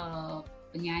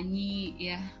penyanyi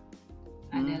ya,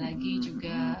 ada lagi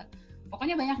juga,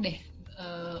 pokoknya banyak deh.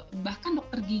 Bahkan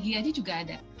dokter gigi aja juga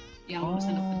ada yang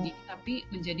lulusan dokter gigi tapi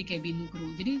menjadi cabin crew.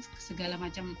 Jadi segala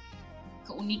macam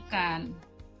keunikan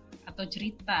atau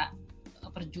cerita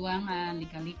perjuangan,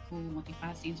 lika-liku,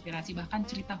 motivasi, inspirasi, bahkan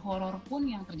cerita horor pun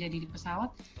yang terjadi di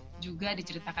pesawat juga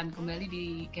diceritakan kembali di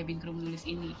cabin crew menulis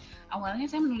ini. Awalnya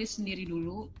saya menulis sendiri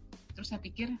dulu, terus saya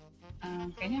pikir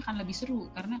kayaknya akan lebih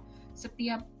seru karena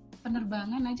setiap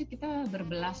penerbangan aja kita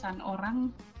berbelasan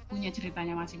orang punya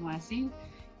ceritanya masing-masing.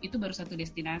 Itu baru satu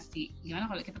destinasi. Gimana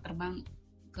kalau kita terbang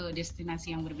ke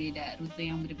destinasi yang berbeda, rute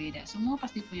yang berbeda, semua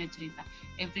pasti punya cerita.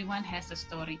 Everyone has a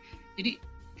story. Jadi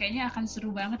kayaknya akan seru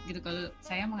banget gitu kalau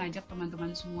saya mengajak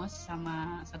teman-teman semua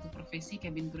sama satu profesi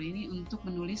cabin crew ini untuk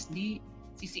menulis di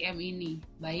CCM ini,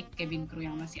 baik cabin crew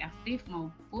yang masih aktif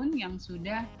maupun yang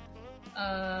sudah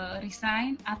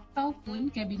resign, ataupun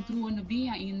cabin crew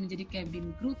wannabe yang ingin menjadi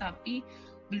cabin crew tapi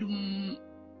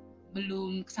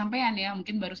belum kesampaian ya,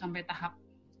 mungkin baru sampai tahap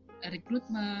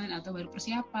rekrutmen atau baru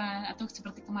persiapan, atau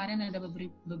seperti kemarin ada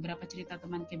beberapa cerita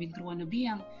teman cabin crew wannabe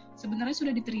yang sebenarnya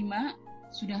sudah diterima,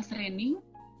 sudah training,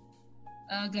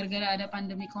 gara-gara ada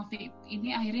pandemi COVID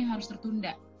ini akhirnya harus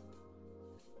tertunda.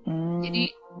 Jadi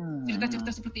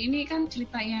cerita-cerita seperti ini kan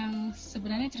cerita yang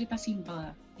sebenarnya cerita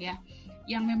simple ya,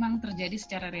 yang memang terjadi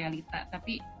secara realita,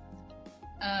 tapi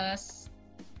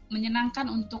menyenangkan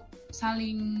untuk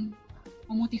saling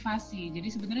memotivasi. Jadi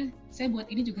sebenarnya saya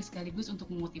buat ini juga sekaligus untuk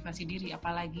memotivasi diri,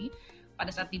 apalagi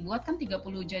pada saat dibuat kan 31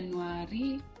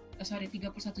 Januari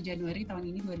tahun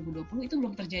ini 2020 itu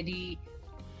belum terjadi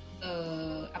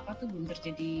belum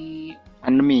terjadi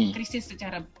pandemi. Krisis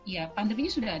secara pandeminya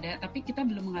sudah ada, tapi kita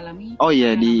belum mengalami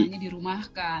namanya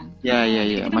dirumahkan. Ya,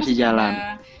 masih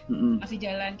jalan. Masih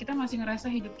jalan. Kita masih ngerasa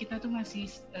hidup kita tuh masih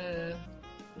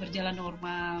berjalan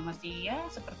normal, masih ya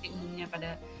seperti umumnya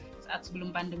pada saat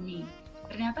sebelum pandemi.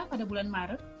 Ternyata pada bulan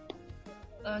Maret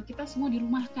kita semua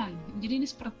dirumahkan. Jadi ini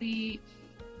seperti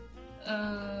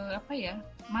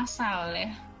massal ya,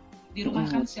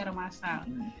 dirumahkan secara massal.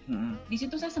 Di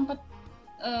situ saya sempat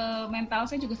mental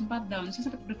saya juga sempat down.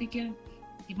 Saya sempat berpikir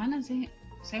gimana sih,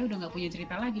 saya udah nggak punya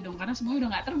cerita lagi dong karena semuanya udah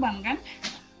nggak terbang kan?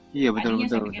 Iya betul.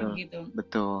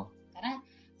 Betul. Karena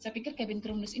saya pikir cabin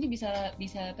crew menulis ini bisa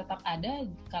tetap ada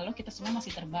kalau kita semua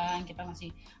masih terbang, kita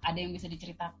masih ada yang bisa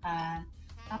diceritakan.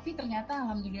 Tapi ternyata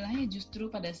alhamdulillahnya justru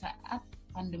pada saat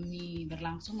pandemi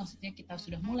berlangsung, maksudnya kita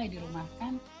sudah mulai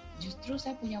dirumahkan, justru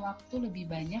saya punya waktu lebih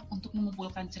banyak untuk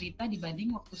mengumpulkan cerita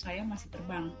dibanding waktu saya masih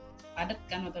terbang. Padat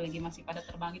kan, waktu lagi masih padat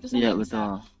terbang itu saya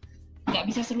nggak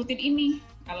bisa serutin ini.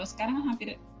 Kalau sekarang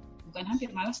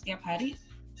malah setiap hari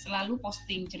selalu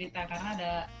posting cerita karena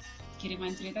ada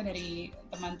kiriman cerita dari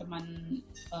teman-teman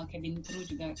cabin crew,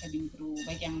 juga cabin crew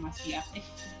baik yang masih aktif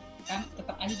kan,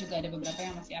 tetap aja juga ada beberapa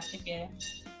yang masih aktif ya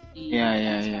di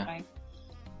sekarang.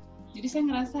 Jadi saya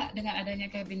ngerasa dengan adanya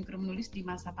cabin crew menulis di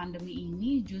masa pandemi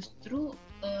ini justru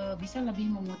bisa lebih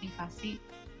memotivasi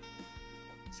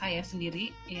saya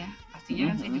sendiri ya.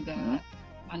 Pastinya kan saya juga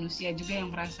manusia juga yang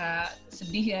merasa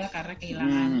sedih ya karena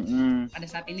kehilangan pada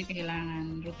saat ini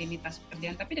kehilangan rutinitas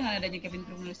pekerjaan. Tapi dengan adanya cabin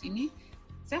crew menulis ini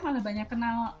saya malah banyak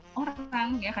kenal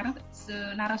orang ya, karena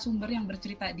narasumber yang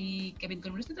bercerita di cabin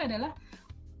crew menulis itu adalah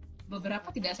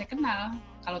beberapa tidak saya kenal.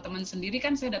 Kalau teman sendiri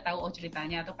kan saya udah tahu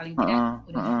ceritanya atau paling tidak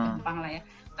udah gampang lah ya.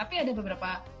 Tapi ada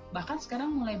beberapa, bahkan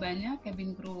sekarang mulai banyak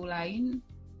cabin crew lain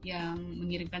yang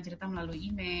mengirimkan cerita melalui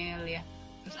email ya.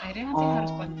 Terus akhirnya kan saya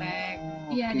harus kontak.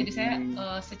 Iya, jadi saya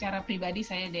secara pribadi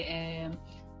saya DM.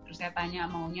 Terus saya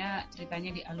tanya maunya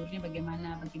ceritanya di alurnya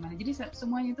bagaimana. Jadi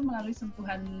semuanya itu melalui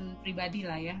sentuhan pribadi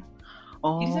lah ya.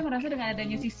 Jadi saya merasa dengan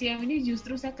adanya CCM ini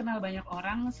justru saya kenal banyak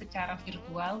orang secara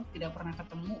virtual, tidak pernah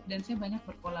ketemu, dan saya banyak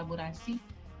berkolaborasi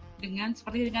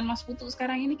seperti dengan Mas Putu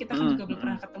sekarang ini, kita kan juga belum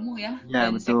pernah ketemu ya,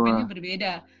 dan segmennya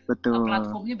berbeda,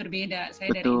 platformnya berbeda. Saya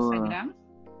dari Instagram,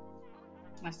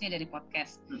 Masnya dari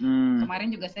podcast. Kemarin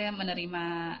juga saya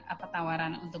menerima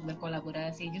tawaran untuk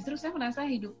berkolaborasi. Justru saya merasa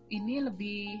hidup ini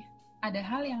ada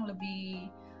hal yang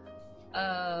lebih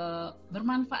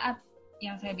bermanfaat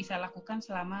yang saya bisa lakukan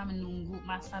selama menunggu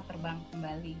masa terbang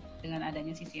kembali dengan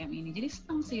adanya CCM ini. Jadi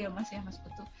senang sih ya Mas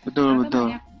Putu. Betul.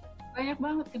 Banyak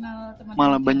banget kenal teman-teman.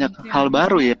 Malah banyak hal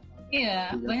baru ya.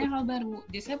 Iya, banyak hal baru.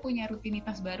 Jadi saya punya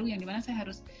rutinitas baru yang dimana saya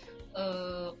harus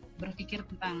berpikir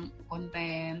tentang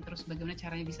konten, terus bagaimana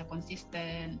caranya bisa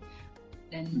konsisten,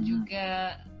 dan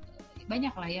juga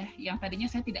banyak lah ya yang tadinya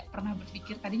saya tidak pernah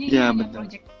berpikir, tadinya ini Iya, hanya betul.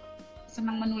 project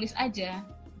senang menulis aja.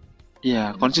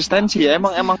 Iya, konsistensi ya.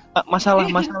 Emang masalah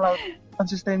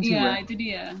konsistensi, Iya, Mbak. itu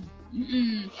dia.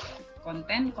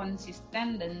 Konten,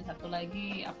 konsisten, dan satu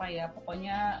lagi apa ya,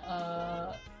 pokoknya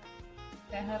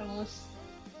saya harus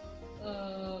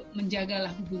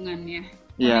menjagalah hubungannya.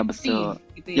 Iya, Koneksi, betul.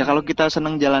 gitu Ya kalau kita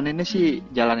seneng jalaninnya sih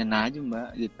jalanin aja, Mbak,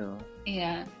 gitu.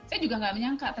 Iya, saya juga nggak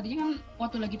menyangka. Tadinya kan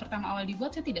waktu lagi pertama awal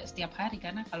dibuat saya tidak setiap hari,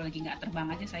 karena kalau lagi nggak terbang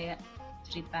aja saya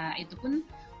cerita. Itu pun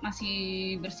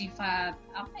masih bersifat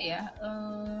apa ya,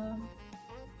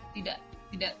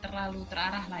 tidak terlalu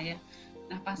terarah lah ya.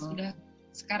 Nah pas udah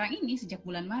sekarang ini sejak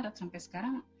bulan Maret sampai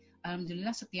sekarang,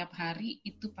 alhamdulillah setiap hari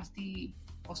itu pasti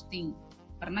posting.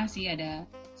 Pernah sih ada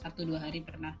 1-2 hari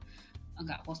pernah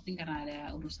nggak posting karena ada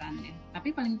urusannya. Tapi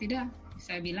paling tidak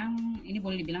saya bilang ini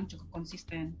boleh dibilang cukup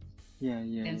konsisten. Iya.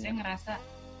 Dan saya ngerasa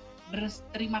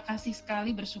berterima kasih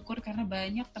sekali, bersyukur karena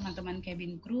banyak teman-teman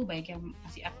cabin crew baik yang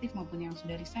masih aktif maupun yang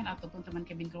sudah resign ataupun teman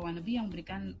cabin crew wannabe yang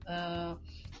memberikan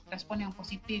respon yang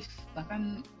positif,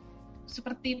 bahkan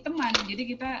seperti teman.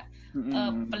 Jadi kita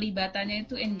pelibatannya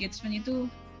itu, engagement itu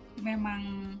memang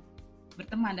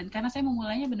berteman. Dan karena saya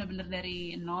memulainya benar-benar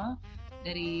dari nol,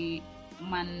 dari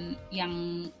teman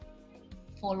yang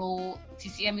follow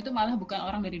CCM itu malah bukan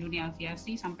orang dari dunia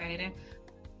aviasi, sampai akhirnya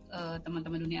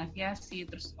teman-teman dunia aviasi,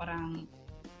 terus orang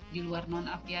di luar non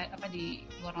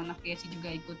aviasi juga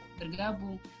ikut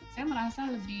bergabung. Saya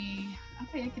merasa lebih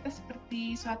apa ya, kita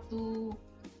seperti suatu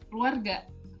keluarga.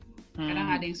 Kadang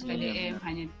ada yang suka DM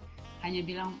hanya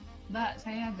bilang, Mbak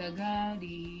saya gagal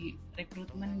di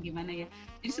rekrutmen, gimana ya.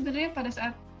 Jadi sebenarnya pada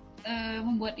saat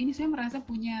membuat ini saya merasa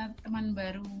punya teman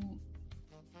baru.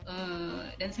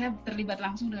 Dan saya terlibat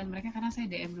langsung dengan mereka karena saya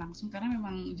DM langsung, karena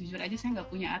memang jujur aja saya nggak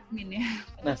punya admin ya.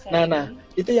 Nah,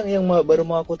 itu yang baru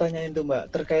mau aku tanyain tuh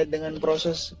Mbak, terkait dengan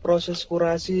proses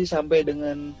kurasi sampai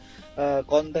dengan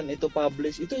konten itu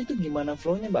publish, itu gimana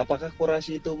flow-nya Mbak? Apakah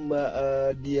kurasi itu Mbak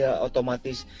dia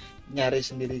otomatis nyari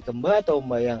sendiri ke Mbak, atau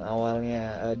Mbak yang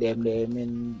awalnya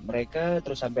DM-in mereka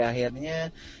terus sampai akhirnya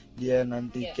dia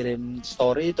nanti kirim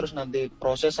story, terus nanti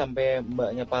proses sampai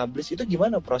Mbaknya publish, itu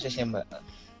gimana prosesnya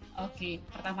Mbak? Oke,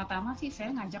 pertama-tama sih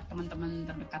saya ngajak teman-teman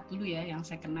terdekat dulu ya, yang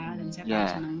saya kenal dan saya tahu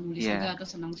senang nulis juga atau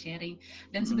senang sharing.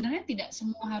 Dan sebenarnya tidak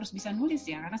semua harus bisa nulis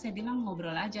ya, karena saya bilang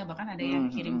ngobrol aja. Bahkan ada yang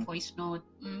kirim voice note,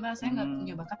 Mbak saya nggak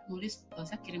punya bakat nulis,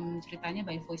 saya kirim ceritanya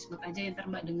by voice note aja, ntar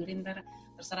Mbak dengerin, ntar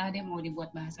terserah dia mau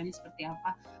dibuat bahasanya seperti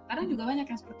apa. Karena juga banyak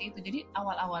yang seperti itu. Jadi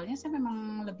awal-awalnya saya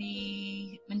memang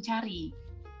lebih mencari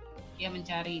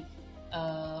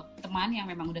teman yang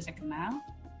memang udah saya kenal,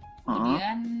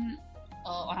 kemudian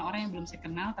orang-orang yang belum saya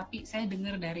kenal tapi saya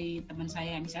dengar dari teman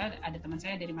saya. Misalnya ada teman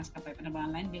saya dari maskapai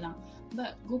penerbangan lain bilang,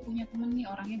 Mbak gue punya temen nih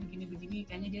orangnya begini-begini,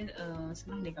 kayaknya dia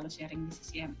senang deh kalau sharing di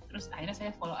CCM. Terus akhirnya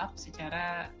saya follow up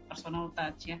secara personal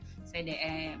touch ya, saya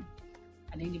DM,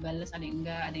 ada yang dibales, ada yang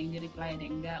enggak, ada yang di reply, ada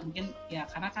yang enggak. Mungkin ya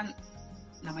karena kan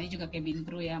namanya juga cabin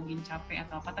crew ya, mungkin capek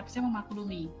atau apa, tapi saya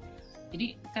memaklumi.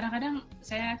 Jadi kadang-kadang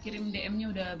saya kirim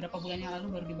DM-nya udah berapa bulan yang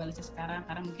lalu baru dibalasnya sekarang,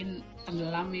 karena mungkin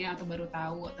tenggelam ya atau baru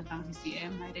tahu tentang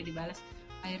CCM, akhirnya dibalas.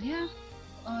 Akhirnya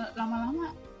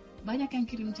lama-lama banyak yang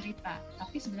kirim cerita,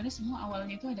 tapi sebenarnya semua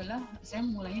awalnya itu adalah saya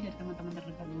mulainya dari teman-teman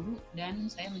terdekat dulu dan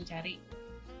saya mencari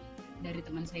dari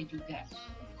teman saya juga,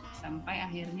 sampai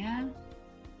akhirnya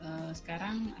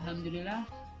sekarang alhamdulillah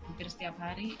hampir setiap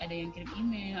hari ada yang kirim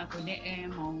email atau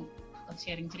DM mau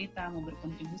sharing cerita, mau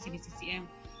berkontribusi di CCM,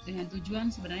 dengan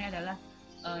tujuan sebenarnya adalah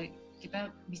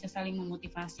kita bisa saling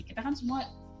memotivasi. Kita kan semua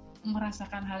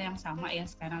merasakan hal yang sama ya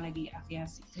sekarang lagi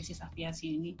krisis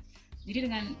aviasi ini. Jadi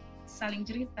dengan saling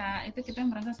cerita itu kita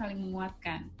merasa saling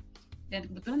menguatkan. Dan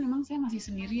kebetulan memang saya masih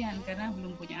sendirian karena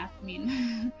belum punya admin.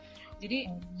 Jadi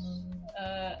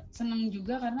senang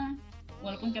juga karena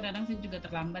walaupun kadang-kadang saya juga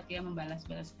terlambat ya membalas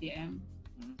DM.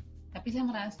 Tapi saya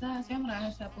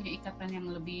merasa punya ikatan yang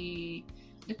lebih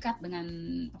dekat dengan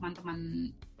teman-teman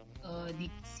di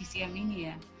CCM ini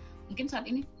ya. Mungkin saat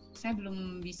ini saya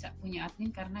belum bisa punya admin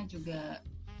karena juga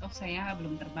saya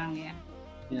belum terbang ya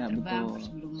terbang, betul. Terus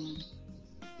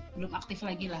belum aktif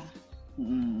lagi lah.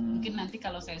 Mungkin nanti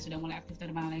kalau saya sudah mulai aktif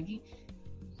terbang lagi,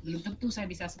 belum tentu saya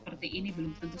bisa seperti ini,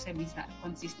 belum tentu saya bisa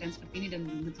konsisten seperti ini, dan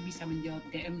belum tentu bisa menjawab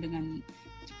DM dengan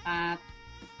cepat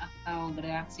atau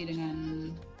bereaksi dengan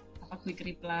quick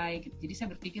reply gitu. Jadi saya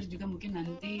berpikir juga mungkin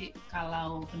nanti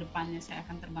kalau kedepannya saya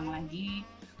akan terbang lagi,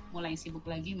 mulai sibuk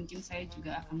lagi, mungkin saya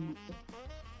juga akan butuh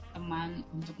teman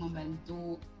untuk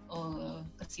membantu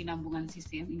kesinambungan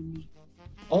CCM ini.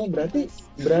 Oh, berarti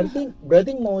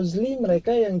mostly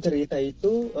mereka yang cerita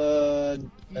itu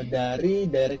dari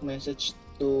direct message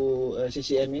to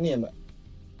CCM ini ya, Mbak?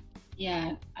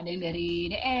 Ya, ada yang dari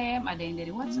DM, ada yang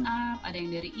dari WhatsApp, ada yang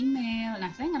dari email.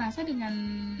 Nah, saya ngerasa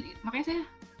makanya saya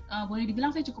boleh dibilang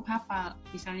saya cukup hafal.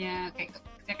 Misalnya kayak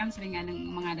saya kan sering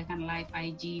mengadakan live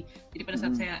IG. Jadi pada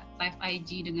saat saya live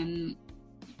IG dengan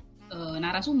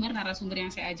narasumber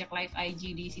yang saya ajak live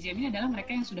IG di CCM ini adalah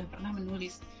mereka yang sudah pernah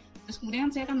menulis. Terus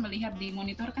kemudian saya kan melihat di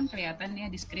monitor kan kelihatan ya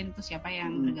di screen tuh siapa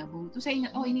yang bergabung. Terus saya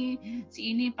ingat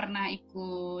ini pernah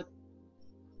ikut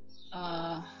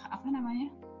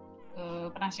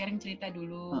pernah sharing cerita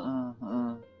dulu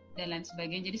dan lain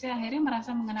sebagainya. Jadi saya akhirnya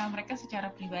merasa mengenal mereka secara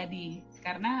pribadi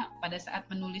karena pada saat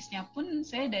menulisnya pun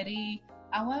saya dari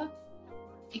awal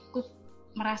ikut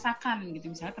merasakan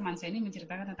gitu. Misalnya teman saya ini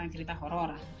menceritakan tentang cerita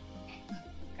horor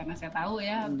karena saya tahu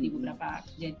ya di beberapa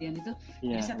kejadian itu,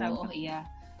 jadi saya tahu iya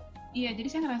jadi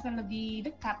saya ngerasa lebih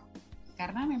dekat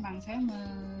karena memang saya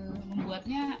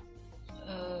membuatnya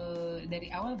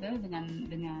dari awal adalah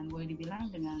dengan boleh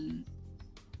dibilang dengan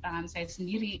tangan saya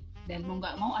sendiri, dan mau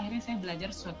nggak mau akhirnya saya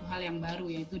belajar suatu hal yang baru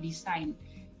yaitu desain.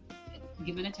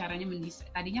 Gimana caranya mendesain?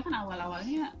 Tadinya kan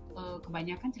awalnya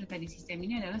kebanyakan cerita di sistem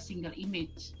ini adalah single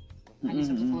image, hanya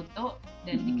satu foto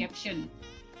dan di caption.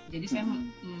 Jadi saya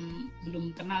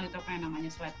belum kenal itu apa yang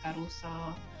namanya slide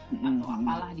carousel atau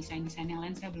apalah desain-desain yang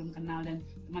lain saya belum kenal, dan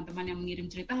teman-teman yang mengirim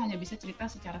cerita hanya bisa cerita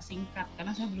secara singkat karena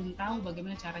saya belum tahu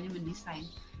bagaimana caranya mendesain.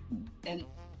 Dan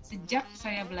sejak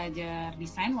saya belajar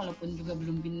desain, walaupun juga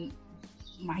belum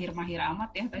mahir-mahir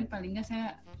amat ya, tapi paling nggak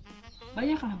saya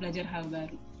banyaklah belajar hal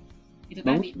baru. Itu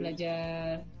bagus. Tadi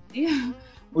belajar,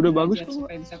 udah bagus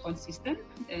supaya bisa konsisten.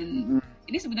 Dan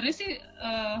ini sebenarnya sih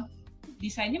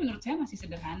desainnya menurut saya masih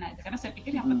sederhana, karena saya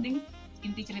pikir yang penting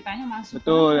inti ceritanya masuk.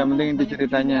 Betul, yang penting inti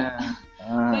ceritanya.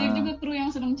 Banyak juga kru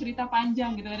yang sedang cerita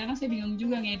panjang gitu, kadang-kadang saya bingung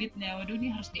juga ngeditnya. Waduh, ini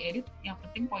harus diedit, yang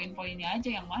penting poin-poinnya aja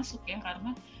yang masuk ya,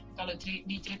 karena kalau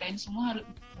diceritain semua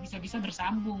bisa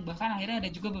bersambung. Bahkan akhirnya ada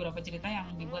juga beberapa cerita yang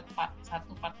dibuat part 1,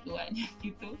 part 2-nya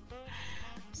gitu.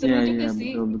 Seru juga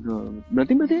sih. Betul.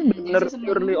 Berarti benar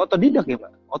purely otodidak ya,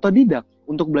 Pak? Otodidak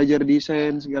untuk belajar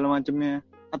desain segala macamnya,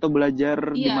 atau belajar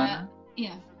di mana?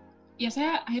 Iya,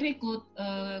 saya akhirnya ikut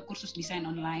kursus desain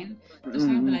online. Terus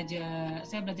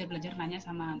saya belajar nanya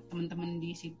sama teman-teman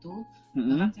di situ.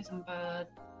 Bahkan saya sempat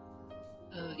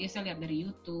saya lihat dari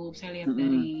YouTube, saya lihat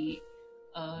dari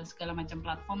segala macam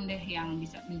platform deh yang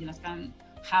bisa menjelaskan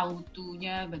how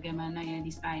to-nya bagaimana ya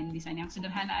desain yang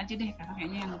sederhana aja deh, karena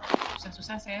kayaknya yang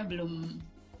susah-susah saya belum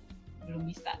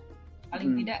bisa.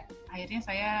 Paling tidak akhirnya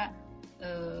saya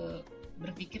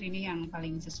berpikir ini yang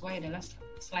paling sesuai adalah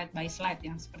slide by slide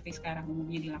yang seperti sekarang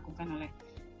umumnya dilakukan oleh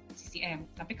CCM.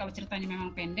 Tapi kalau ceritanya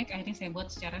memang pendek, akhirnya saya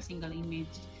buat secara single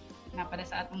image. Nah, pada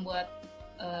saat membuat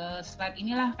slide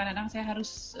inilah kadang-kadang saya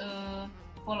harus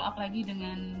follow up lagi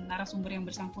dengan narasumber yang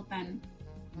bersangkutan,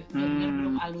 benar-benar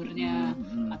belum alurnya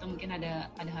atau mungkin ada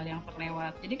hal yang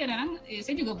terlewat. Jadi kadang-kadang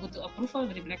saya juga butuh approval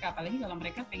dari mereka, apalagi kalau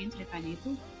mereka pengen ceritanya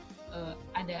itu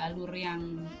ada alur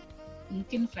yang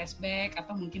mungkin flashback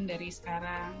atau mungkin dari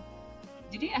sekarang.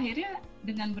 Jadi akhirnya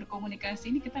dengan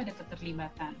berkomunikasi ini kita ada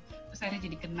keterlibatan, terus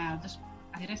akhirnya jadi kenal, terus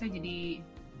akhirnya saya jadi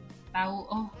tahu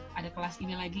ada kelas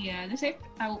ini lagi ya. Terus saya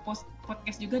tahu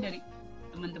podcast juga dari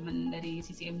teman-teman dari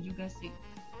CCM juga sih.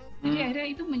 Jadi akhirnya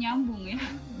itu menyambung ya,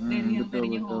 dari yang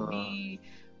tadinya hobi,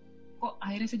 kok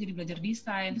akhirnya saya jadi belajar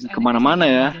desain. Terus kemana-mana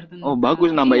ya.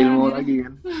 Bagus nambah ilmu lagi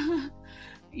kan.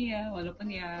 Iya,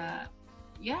 walaupun ya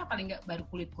paling nggak baru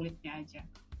kulit-kulitnya aja.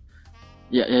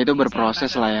 Ya itu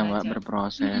berproses lah ya Mbak,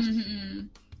 berproses.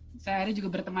 Saya akhirnya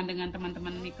juga berteman dengan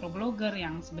teman-teman microblogger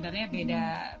yang sebenarnya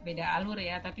beda alur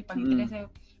ya, tapi paling tidak saya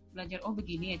belajar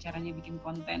begini ya caranya bikin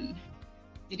konten.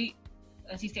 Jadi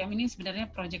CCM ini sebenarnya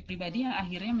proyek pribadi yang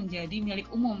akhirnya menjadi milik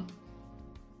umum.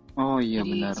 Oh iya,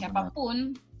 jadi benar. Jadi siapapun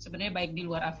sebenarnya baik di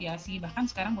luar aviasi, bahkan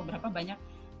sekarang beberapa banyak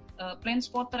plane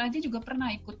spotter aja juga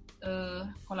pernah ikut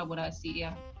kolaborasi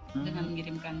ya dengan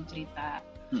mengirimkan cerita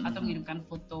atau mengirimkan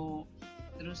foto.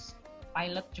 Terus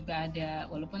pilot juga ada,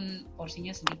 walaupun porsinya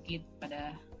sedikit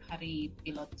pada hari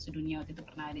pilot sedunia waktu itu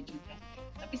pernah ada juga.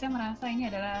 Tapi saya merasa ini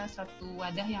adalah suatu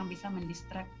wadah yang bisa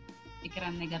mendistract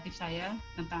pikiran negatif saya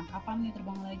tentang kapan nih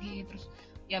terbang lagi. Terus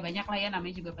ya banyak lah ya,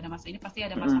 namanya juga pada masa ini pasti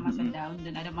ada masa-masa down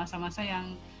dan ada masa-masa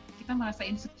yang kita merasa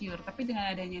insecure. Tapi dengan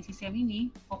adanya CCM ini,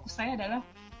 fokus saya adalah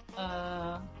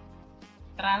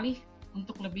teralih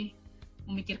untuk lebih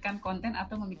memikirkan konten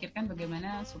atau memikirkan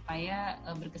bagaimana supaya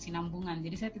berkesinambungan.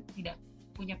 Jadi saya tidak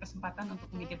punya kesempatan untuk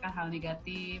memikirkan hal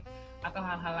negatif atau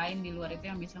hal-hal lain di luar itu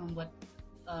yang bisa membuat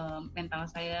mental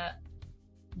saya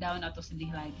down atau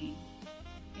sedih lagi.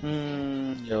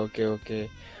 Ya oke.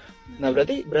 Nah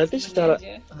berarti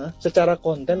secara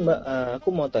konten Mbak, aku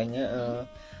mau tanya,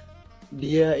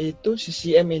 dia itu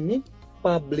CCM ini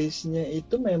publish-nya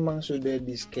itu memang sudah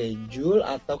di schedule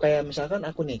atau kayak misalkan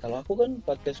aku nih, kalau aku kan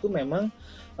podcastku memang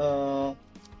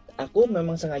aku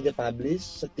memang sengaja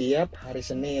publish setiap hari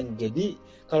Senin. Jadi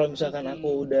kalau misalkan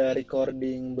aku udah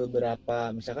recording beberapa,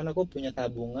 misalkan aku punya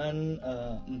tabungan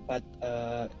 4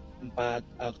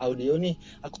 audio nih,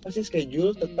 aku pasti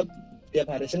schedule tetap tiap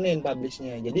hari Senin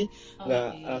publishnya. Jadi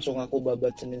nggak langsung aku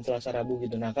babat Senin, Selasa, Rabu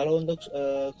gitu. Nah kalau untuk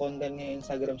kontennya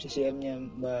Instagram CCM-nya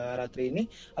Mbak Ratri ini,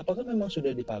 apakah memang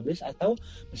sudah dipublish atau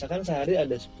misalkan sehari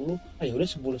ada 10, ya udah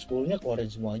 10-10-nya keluarin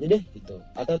semua aja deh gitu,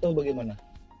 atau bagaimana?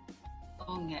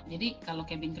 Oh enggak, jadi kalau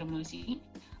Cabin Crew menulis ini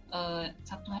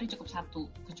satu hari cukup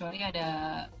satu, kecuali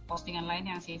ada postingan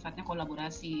lain yang sifatnya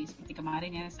kolaborasi. Seperti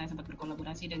kemarin ya, saya sempat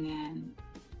berkolaborasi dengan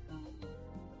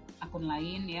akun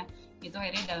lain ya, itu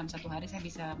akhirnya dalam satu hari saya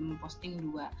bisa memposting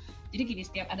 2. Jadi gini,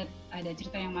 setiap ada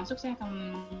cerita yang masuk, saya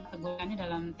akan mengkategorikannya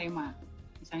dalam tema.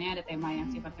 Misalnya ada tema yang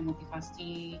sifatnya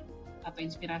motivasi atau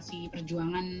inspirasi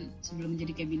perjuangan sebelum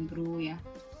menjadi cabin crew ya,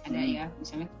 ada ya,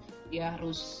 misalnya dia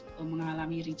harus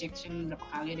mengalami rejection berapa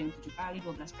kali, ada yang 7 kali,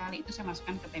 12 kali, itu saya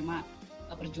masukkan ke tema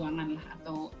perjuangan lah,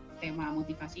 atau tema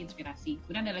motivasi, inspirasi.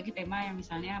 Kemudian ada lagi tema yang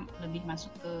misalnya lebih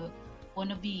masuk ke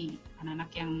wannabe,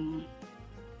 anak-anak yang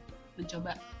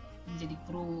mencoba menjadi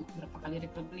kru berapa kali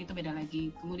rekrutmen, itu beda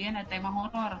lagi. Kemudian ada tema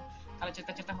horor, kalau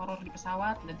cerita-cerita horor di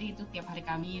pesawat berarti itu tiap hari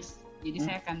Kamis, jadi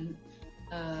saya akan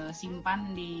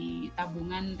simpan di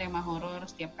tabungan tema horor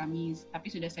setiap Kamis,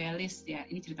 tapi sudah saya list ya,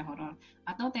 ini cerita horor.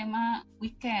 Atau tema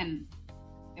weekend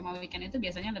itu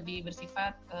biasanya lebih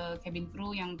bersifat cabin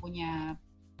crew yang punya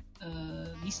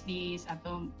bisnis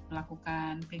atau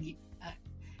melakukan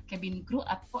cabin crew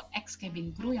atau ex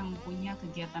cabin crew yang punya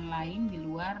kegiatan lain di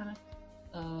luar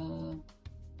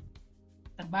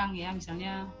terbang ya,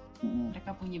 misalnya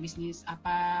mereka punya bisnis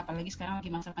apa, apalagi sekarang lagi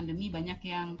masa pandemi, banyak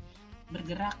yang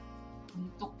bergerak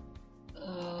untuk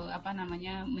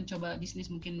mencoba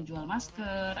bisnis, mungkin jual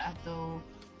masker atau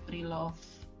pre-love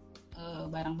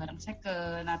barang-barang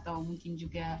second, atau mungkin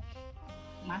juga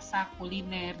masak,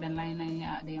 kuliner dan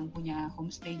lain-lainnya. Ada yang punya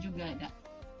homestay juga. Ada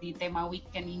di tema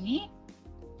weekend ini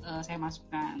saya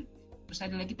masukkan. Terus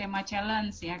ada lagi tema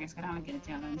challenge ya, kayak sekarang lagi ada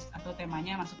challenge, atau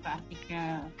temanya masuk ke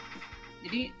artikel.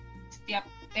 Jadi setiap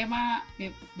tema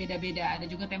beda-beda. Ada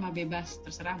juga tema bebas,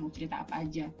 terserah mau cerita apa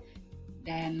aja.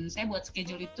 Dan saya buat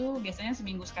schedule itu biasanya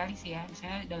seminggu sekali sih ya.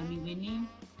 Misalnya dalam minggu ini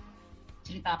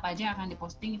cerita apa aja akan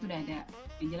diposting, itu udah ada.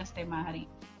 Yang jelas tema hari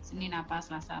Senin apa,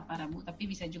 Selasa apa, Rabu, tapi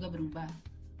bisa juga berubah.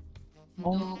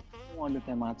 Untuk ada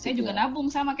tematik. Saya juga nabung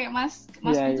sama kayak Mas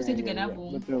itu saya juga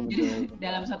nabung. Betul. Jadi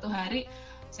dalam satu hari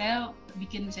saya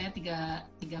bikin misalnya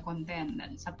 3 konten,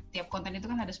 dan setiap konten itu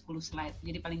kan ada 10 slide.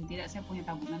 Jadi paling tidak saya punya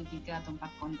tabungan 3 atau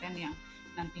 4 konten yang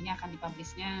nantinya akan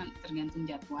dipublishnya tergantung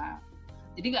jadwal.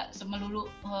 Jadi nggak semelulu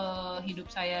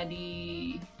hidup saya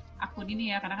di akun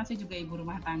ini ya, karena kan saya juga ibu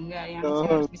rumah tangga yang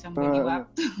saya harus bisa membagi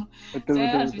waktu. Saya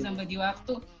harus bisa membagi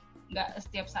waktu, nggak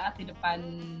setiap saat di depan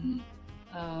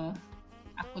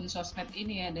akun sosmed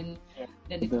ini ya, dan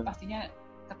itu pastinya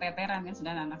keteteran kan,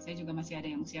 sedangkan anak saya juga masih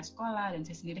ada yang usia sekolah, dan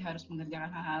saya sendiri harus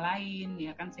mengerjakan hal-hal lain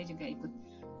ya kan. Saya juga ikut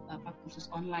kursus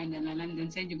online dan lain-lain,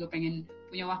 dan saya juga pengen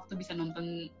punya waktu bisa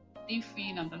nonton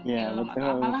TV, nonton film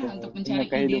atau apalah untuk mencari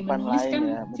ide menulis kan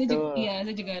ya,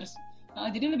 saya juga harus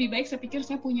jadi lebih baik saya pikir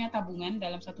saya punya tabungan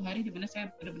dalam satu hari di mana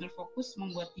saya benar-benar fokus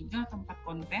membuat 3 atau 4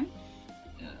 konten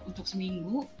untuk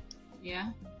seminggu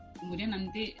ya. Kemudian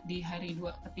nanti di hari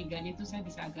 2 ketiganya itu saya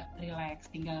bisa agak relax,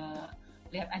 tinggal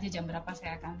lihat aja jam berapa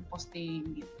saya akan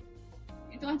posting gitu.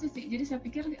 Itu aja sih. Jadi saya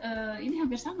pikir ini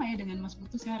hampir sama ya dengan Mas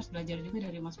Putu. Saya harus belajar juga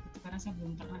dari Mas Putu karena saya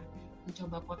belum pernah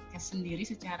mencoba podcast sendiri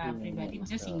secara pribadi,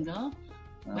 maksudnya single.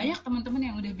 Banyak teman-teman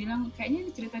yang udah bilang kayaknya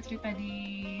cerita-cerita di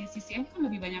CCM kan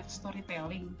lebih banyak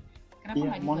storytelling. Kenapa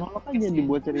nggak dibuat monolog aja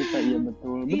dibuat cerita? Iya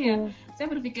betul. Iya, saya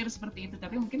berpikir seperti itu,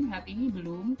 tapi mungkin saat ini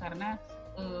belum karena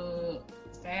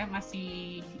saya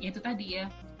masih ya itu tadi ya,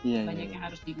 banyak yang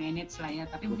harus di manage lah ya.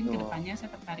 Tapi mungkin kedepannya saya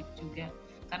tertarik juga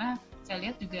karena saya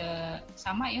lihat juga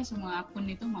sama ya, semua akun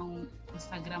itu mau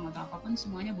Instagram atau apapun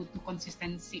semuanya butuh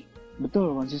konsistensi.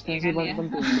 Betul, konsistensi ya kan, paling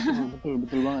penting.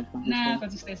 Betul banget. Nah,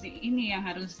 konsistensi ini yang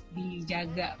harus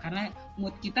dijaga karena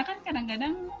mood kita kan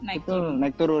kadang-kadang naik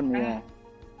turun ya.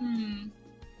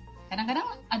 Kadang-kadang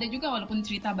ada juga walaupun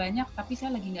cerita banyak tapi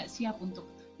saya lagi nggak siap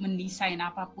untuk mendesain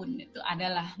apapun. Itu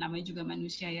adalah namanya juga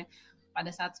manusia ya.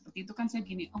 Pada saat seperti itu kan saya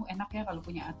gini, oh enak ya kalau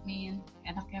punya admin,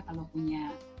 enak ya kalau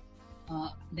punya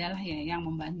adalah ya yang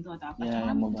membantu atau apa.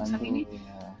 Cuma untuk saat ini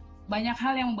banyak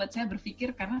hal yang membuat saya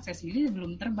berpikir karena saya sendiri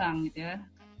belum terbang gitu ya.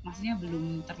 Maksudnya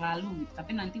belum terlalu gitu.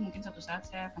 Tapi nanti mungkin suatu saat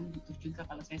saya akan butuh juga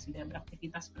kalau saya sudah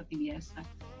beraktivitas seperti biasa.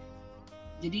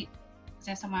 Jadi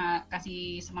saya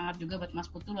kasih semangat juga buat Mas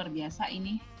Putu, luar biasa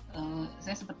ini.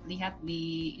 Saya sempat lihat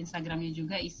di Instagramnya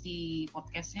juga isi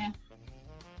podcastnya,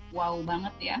 wow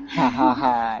banget ya.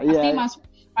 Iya.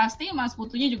 Pasti Mas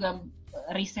Putunya juga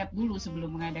riset dulu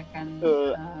sebelum mengadakan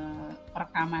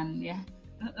perekaman ya.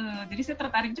 Jadi saya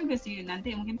tertarik juga sih,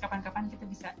 nanti mungkin kapan-kapan kita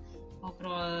bisa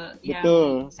ngobrol.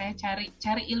 Betul. Yang saya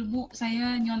cari ilmu,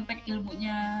 saya nyontek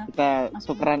ilmunya. Kita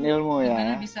tukeran ilmu ya.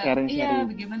 Bagaimana bisa, sharing-sharing.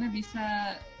 bagaimana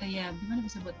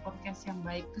bisa buat podcast yang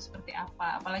baik itu seperti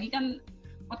apa. Apalagi kan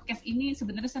podcast ini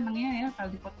sebenarnya senangnya ya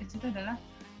kalau di podcast itu adalah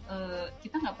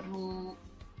kita nggak perlu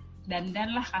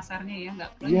dandan lah kasarnya ya,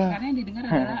 nggak perlu, karena yang didengar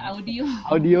adalah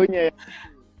audionya ya.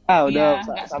 Udah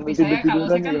sambil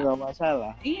tidur-tiduran kan, juga nggak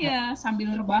masalah. Iya,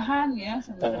 sambil rebahan ya.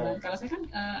 Kalau saya kan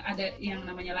ada yang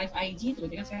namanya live IG,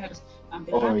 berarti kan saya harus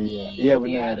tampil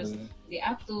rapi, harus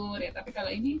diatur ya. Tapi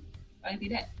kalau ini paling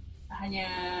tidak hanya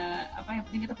yang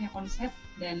penting kita punya konsep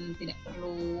dan tidak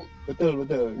perlu betul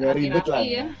nggak ribet lah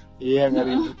ya. Iya, nggak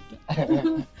ribet.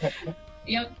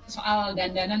 Ya, soal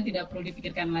dandanan tidak perlu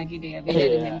dipikirkan lagi deh ya.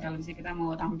 Beda dengan kalau misalnya kita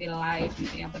mau tampil live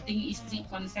gitu. Yang penting isi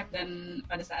konsep dan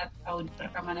pada saat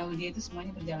rekaman audio itu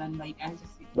semuanya berjalan baik aja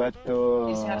sih.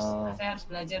 Betul. Jadi saya harus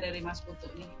belajar dari Mas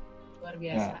Putu nih. Luar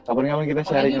biasa. Nah, kapan-kapan kita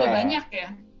sharing lah. Banyak ya.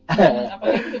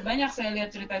 Apalagi udah banyak saya lihat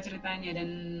cerita-ceritanya dan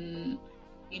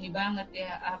ini banget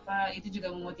ya, itu juga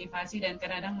memotivasi dan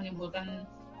kadang-kadang menimbulkan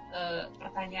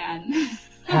pertanyaan.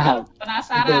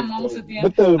 Penasaran maksudnya.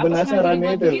 Betul,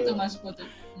 penasarannya itu. Begitu Mas Putu.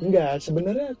 Enggak,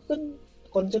 sebenarnya kan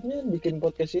konsepnya bikin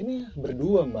podcast ini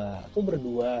berdua, Mbak. Aku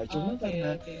berdua. Cuma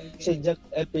karena sejak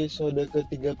episode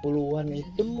ke-30-an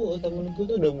itu temenku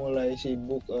tuh udah mulai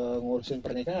sibuk ngurusin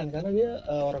pernikahan karena dia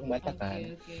orang Batak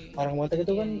kan. Orang Batak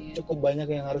itu kan cukup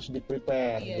banyak yang harus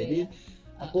di-prepare. Jadi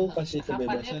aku kasih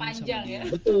kebebasan sama dia.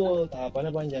 Betul, tahapannya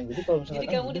panjang. Jadi kalau misalkan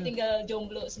kamu ditinggal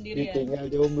jomblo sendirian. Ditinggal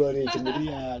jomblo nih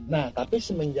sendirian. Nah, tapi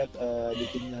semenjak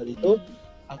ditinggal itu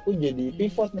aku jadi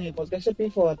pivot nih, podcastnya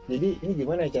pivot. Jadi ini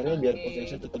gimana ya caranya biar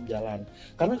podcastnya tetap jalan.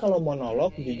 Karena kalau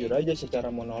monolog, jujur aja secara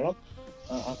monolog,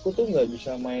 aku tuh nggak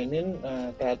bisa mainin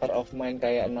theater of mind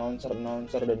kayak announcer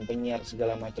dan penyiar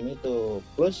segala macam itu.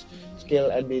 Plus skill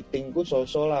editingku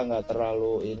so-so lah, nggak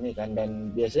terlalu ini kan.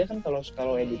 Dan biasanya kan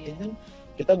kalau editing kan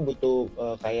kita butuh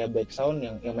kayak back sound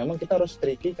yang memang kita harus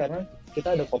tricky karena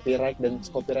kita ada copyright dan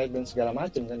segala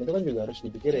macam kan, itu kan juga harus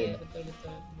dipikirin. Betul.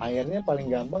 Akhirnya paling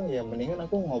gampang ya mendingan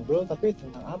aku ngobrol tapi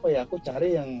tentang apa ya, aku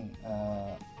cari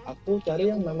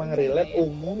yang memang relate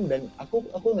umum dan aku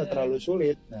nggak terlalu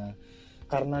sulit. Nah,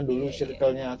 karena dulu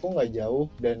circle-nya aku nggak jauh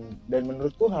dan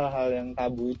menurutku hal-hal yang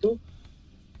tabu itu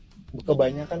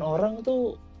kebanyakan orang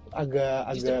tuh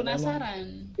agak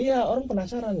penasaran. Iya, orang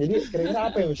penasaran. Jadi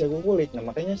kira-kira apa yang bisa gue kulik. Nah,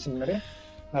 makanya sebenarnya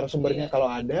narasumbernya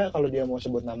kalau dia mau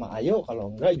sebut nama Ayo,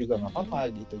 kalau enggak juga nggak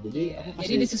apa-apa gitu. Jadi aku kasih.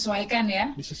 Jadi disesuaikan ya.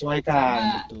 Disesuaikan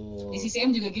gitu. Di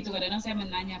CCM juga gitu, kadang-kadang saya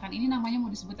menanyakan ini namanya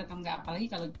mau disebut atau enggak, apalagi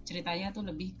kalau ceritanya tuh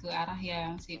lebih ke arah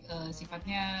yang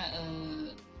sifatnya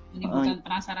menimbulkan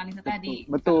penasaran itu tadi.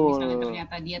 Betul. Kalau misalnya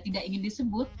ternyata dia tidak ingin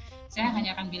disebut, saya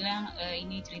hanya akan bilang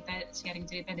ini sharing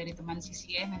cerita dari teman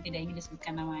CCM yang tidak ingin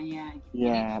disebutkan namanya.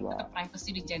 Iya, tetap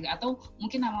privacy dijaga, atau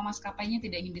mungkin nama maskapainya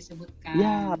tidak ingin disebutkan.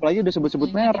 Iya, apalagi udah sebut-sebut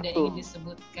merek tidak tuh. Ingin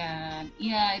disebutkan.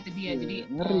 Iya, itu dia. Jadi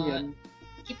ngeri kan.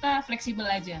 Kita fleksibel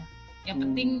aja. Yang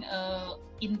penting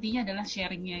intinya adalah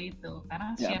sharingnya itu,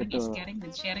 karena sharing is caring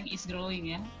dan sharing is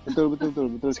growing ya. Betul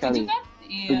sekali. Setuju kan?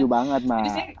 Setuju banget,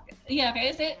 Mbak.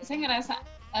 Kayaknya saya ngerasa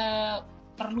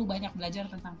perlu banyak belajar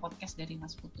tentang podcast dari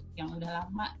Mas Putu yang udah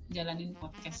lama jalanin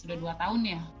podcast, sudah 2 tahun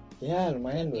ya. Ya,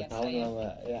 lumayan 2 tahun lah,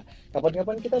 Mbak. Ya,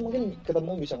 kapan-kapan kita mungkin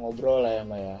ketemu bisa ngobrol lah ya,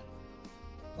 Mbak ya.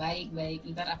 Baik.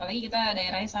 Ntar apalagi kita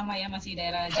daerahnya sama ya, masih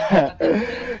daerah Jakarta.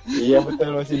 Iya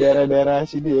betul, masih daerah-daerah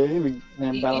sini ya,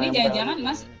 nempel. Ini jangan-jangan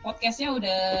Mas podcastnya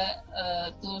udah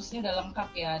toolsnya udah lengkap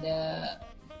ya, ada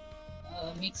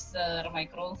mixer,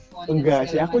 mikrofon. Enggak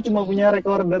sih, aku cuma punya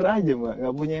recorder aja, Mbak,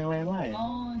 nggak punya yang lain-lain.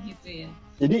 Oh gitu ya.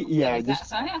 Jadi iya,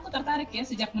 soalnya aku tertarik ya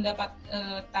sejak mendapat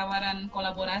tawaran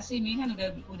kolaborasi ini kan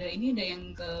udah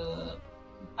yang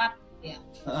ke-4 ya.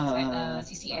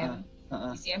 CCM.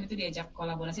 CCM itu diajak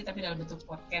kolaborasi tapi dalam bentuk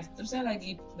podcast. Terus saya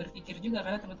lagi berpikir juga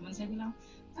karena teman-teman saya bilang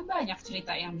kan banyak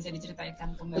cerita yang bisa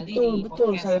diceritakan kembali di podcast.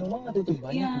 Betul, sayang banget itu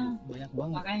banyak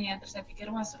banget. Makanya terus saya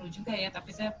pikir wah seru juga ya,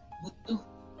 tapi saya butuh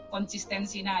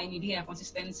konsistensi. Nah ini dia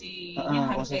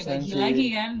konsistensinya harus saya bagi lagi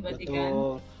kan, berarti kan.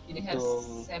 Jadi harus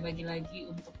saya bagi lagi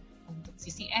untuk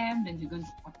CCM dan juga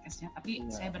untuk podcastnya.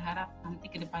 Tapi saya berharap nanti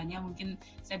kedepannya mungkin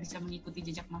saya bisa mengikuti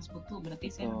jejak Mas Putu.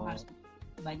 Berarti saya harus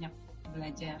banyak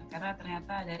belajar, karena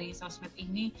ternyata dari sosmed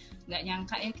ini nggak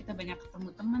nyangka ya kita banyak ketemu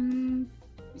temen,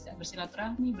 bisa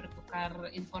bersilaturahmi, bertukar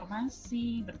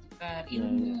informasi, bertukar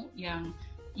ilmu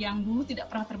yang dulu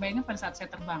tidak pernah terbayangkan pada saat saya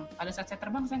terbang. Pada saat saya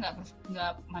terbang saya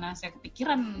nggak mana saya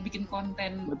kepikiran bikin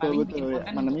konten, bikin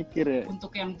konten mana mikir ya.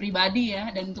 Untuk yang pribadi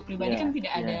ya, dan untuk pribadi kan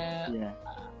tidak ada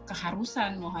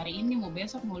keharusan mau hari ini, mau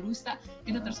besok, mau lusa,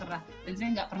 itu terserah. Dan saya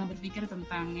nggak pernah berpikir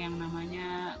tentang yang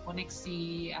namanya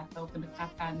koneksi atau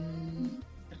kedekatan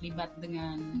terlibat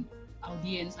dengan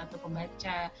audiens atau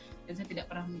pembaca, dan saya tidak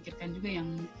pernah memikirkan juga yang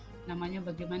namanya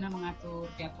bagaimana mengatur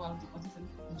jadwal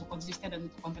untuk konsisten dan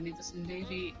untuk konten itu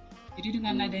sendiri. Jadi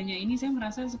dengan adanya ini saya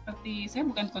merasa seperti saya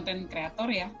bukan konten kreator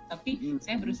ya, tapi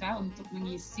saya berusaha untuk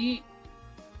mengisi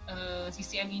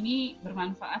CCM ini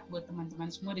bermanfaat buat teman-teman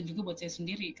semua dan juga buat saya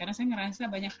sendiri, karena saya ngerasa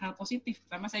banyak hal positif.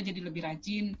 Pertama, saya jadi lebih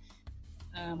rajin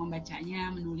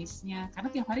membacanya, menulisnya, karena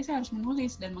tiap hari saya harus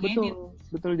menulis dan mengedit.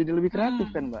 Betul, jadi lebih kreatif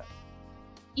kan, Mbak?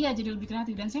 Iya, jadi lebih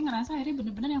kreatif, dan saya ngerasa akhirnya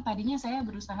benar-benar yang tadinya saya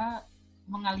berusaha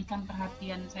mengalihkan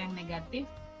perhatian saya yang negatif,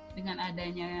 dengan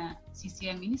adanya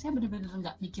CCM ini saya benar-benar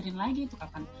nggak mikirin lagi itu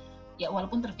kapan. Ya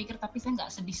walaupun terpikir, tapi saya nggak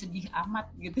sedih-sedih amat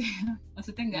gitu ya.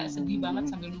 Maksudnya nggak sedih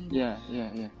banget sambil nunggu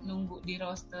nunggu di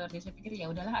roster. Jadi saya pikir ya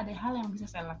udahlah, ada hal yang bisa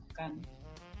saya lakukan.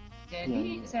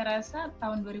 Jadi saya rasa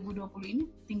tahun 2020 ini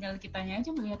tinggal kitanya aja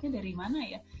melihatnya dari mana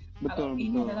ya. Kalau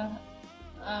ini adalah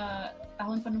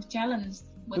tahun penuh challenge.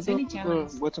 Buat saya ini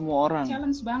challenge. Buat semua orang.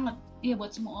 Challenge banget. Iya,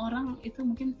 buat semua orang. Itu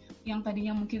mungkin yang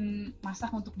tadinya mungkin masak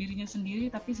untuk dirinya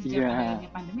sendiri, tapi sejak adanya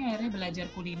pandemi akhirnya belajar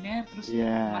kuliner, terus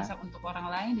masak untuk orang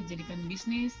lain, dijadikan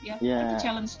bisnis. Itu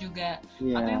challenge juga.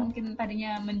 Atau yang mungkin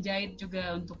tadinya menjahit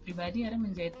juga untuk pribadi, akhirnya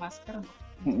menjahit masker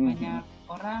untuk banyak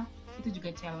orang, itu juga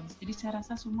challenge. Jadi saya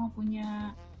rasa semua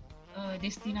punya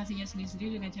destinasinya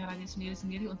sendiri-sendiri dengan caranya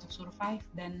sendiri-sendiri untuk survive,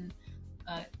 dan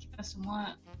kita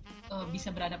semua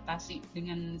bisa beradaptasi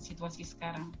dengan situasi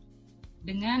sekarang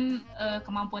dengan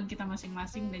kemampuan kita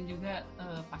masing-masing, dan juga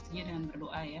pastinya dengan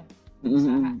berdoa ya,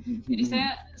 berusaha. Jadi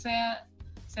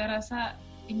saya rasa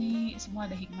ini semua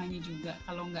ada hikmahnya juga.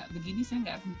 Kalau nggak begini saya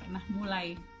nggak akan pernah mulai.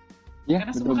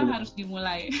 Karena semua kan harus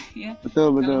dimulai ya.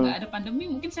 Kalau nggak ada pandemi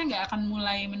mungkin saya nggak akan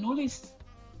mulai menulis.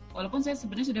 Walaupun saya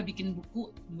sebenarnya sudah bikin buku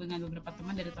dengan beberapa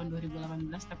teman dari tahun 2018,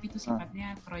 tapi itu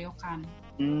sifatnya keroyokan.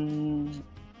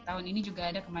 Tahun ini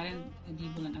juga ada, kemarin di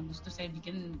bulan Agustus saya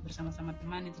bikin bersama-sama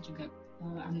teman, itu juga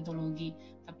antologi.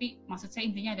 Tapi maksud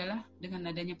saya intinya adalah dengan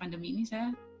adanya pandemi ini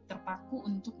saya terpaku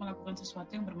untuk melakukan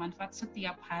sesuatu yang bermanfaat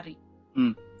setiap hari.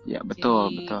 Ya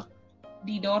betul.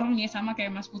 Didorong ya, sama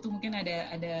kayak Mas Putu mungkin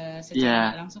ada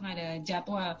secara langsung ada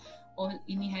jadwal. Oh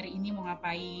ini hari ini mau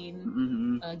ngapain?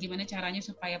 Gimana caranya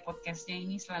supaya podcastnya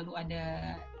ini selalu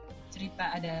ada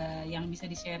cerita, ada yang bisa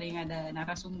di-sharing, ada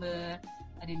narasumber,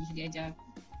 ada yang bisa diajak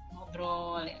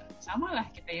ngobrol ya. Sama lah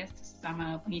kita ya,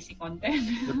 sama pengisi konten.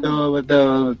 Betul.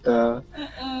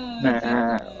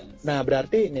 Nah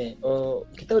berarti nih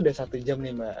kita udah 1 jam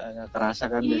nih Mbak, nggak terasa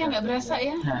kan? Iya, nggak berasa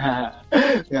ya.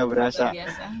 Nggak berasa.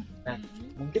 Nah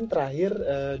mungkin terakhir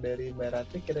dari Mbak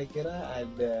Ratri, kira-kira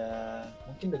ada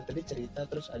mungkin dari tadi cerita,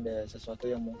 terus ada sesuatu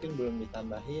yang mungkin belum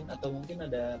ditambahin, atau mungkin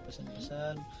ada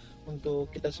pesan-pesan untuk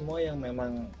kita semua yang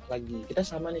memang lagi, kita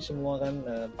sama nih semua kan,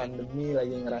 pandemi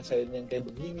lagi ngerasain yang kayak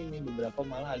begini nih, beberapa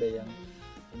malah ada yang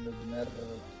benar-benar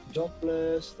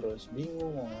jobless, terus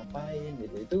bingung mau ngapain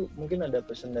gitu. Itu mungkin ada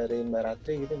pesan dari Mbak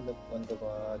Ratri gitu untuk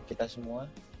kita semua.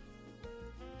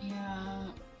 Ya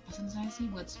pesan saya sih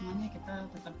buat semuanya, kita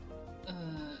tetap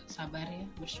sabar ya,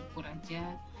 bersyukur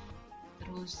aja,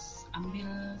 terus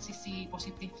ambil sisi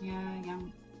positifnya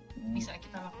yang bisa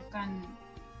kita lakukan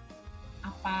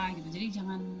apa gitu. Jadi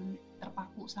jangan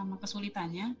terpaku sama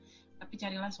kesulitannya, tapi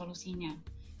carilah solusinya.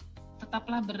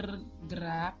 Tetaplah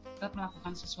bergerak, tetap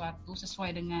melakukan sesuatu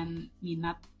sesuai dengan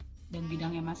minat dan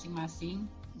bidangnya masing-masing.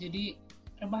 Jadi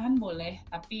rebahan boleh,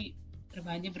 tapi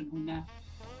rebahannya berguna,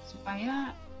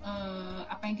 supaya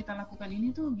apa yang kita lakukan ini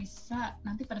tuh bisa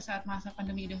nanti pada saat masa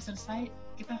pandemi udah selesai,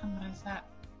 kita akan merasa,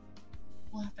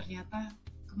 wah ternyata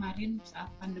kemarin saat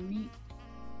pandemi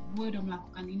gue udah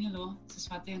melakukan ini loh,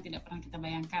 sesuatu yang tidak pernah kita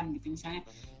bayangkan gitu. Misalnya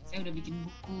saya udah bikin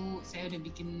buku, saya udah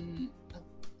bikin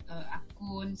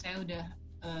akun, saya udah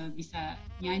bisa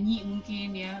nyanyi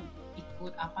mungkin ya,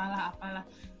 ikut apalah.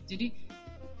 Jadi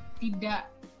tidak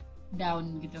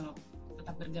down gitu loh,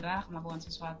 tetap bergerak, melakukan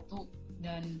sesuatu,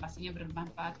 dan pastinya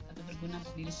bermanfaat atau berguna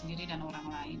untuk diri sendiri dan orang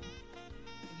lain.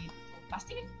 Begitu.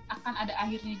 Pasti akan ada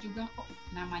akhirnya juga kok,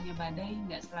 namanya badai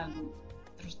nggak selalu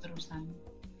terus-terusan.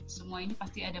 Semua ini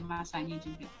pasti ada masanya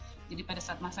juga. Jadi pada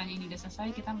saat masanya ini udah selesai,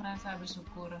 kita merasa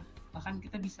bersyukur. Bahkan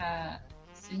kita bisa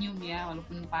senyum ya,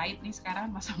 walaupun pahit nih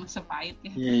sekarang masa-masa pahit ya.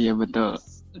 Iya betul.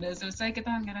 Udah selesai kita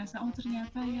ngerasa oh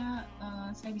ternyata ya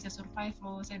saya bisa survive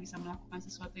loh, saya bisa melakukan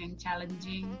sesuatu yang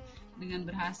challenging dengan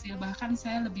berhasil. Bahkan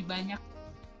saya lebih banyak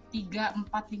 3, 4,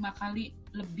 5 kali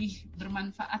lebih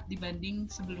bermanfaat dibanding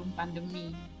sebelum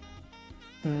pandemi.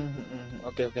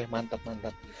 Oke, mantap.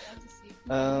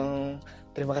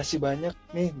 Terima kasih banyak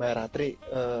nih Mbak Ratri,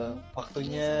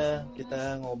 waktunya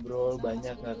kita ngobrol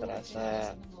banyak nggak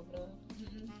kerasa.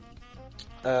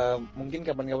 Mungkin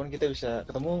kapan-kapan kita bisa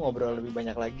ketemu ngobrol lebih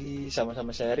banyak lagi,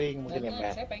 sama-sama sharing mungkin ya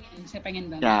Mbak. Saya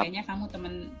pengen banget. Siap. Kayaknya kamu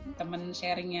teman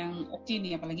sharing yang oke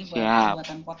nih, apalagi buat Siap.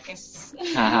 buatan podcast.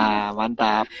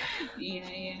 Mantap.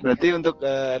 Iya. Berarti untuk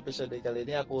episode kali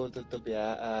ini aku tutup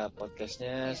ya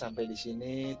podcastnya sampai di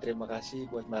sini. Terima kasih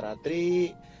buat Mbak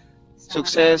Ratri.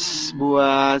 Sukses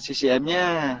buat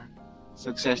CCM-nya.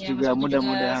 Sukses Ya, juga Mas Budi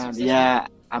mudah-mudahan. juga sukses Ya,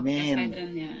 amin.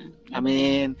 Skadronnya.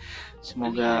 Amin.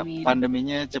 Semoga Amin.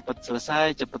 pandeminya cepat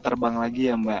selesai, cepat terbang lagi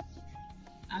ya Mbak.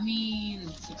 Amin.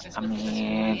 Sukses buat kita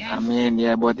semua Amin. ya. Amin.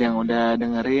 Ya buat yang udah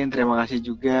dengerin, terima kasih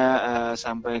juga.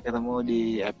 Sampai ketemu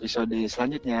di episode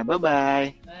selanjutnya.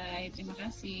 Bye-bye. Bye, terima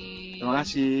kasih. Terima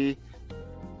kasih.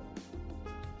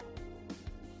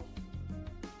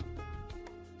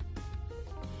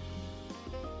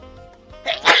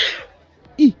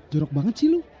 Ih, jorok banget sih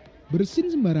lu.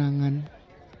 Bersin sembarangan.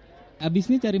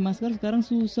 Abisnya cari masker sekarang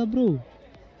susah bro.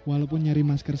 Walaupun nyari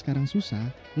masker sekarang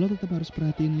susah, lo tetap harus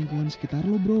perhatiin lingkungan sekitar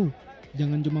lo bro.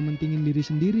 Jangan cuma mentingin diri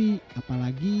sendiri.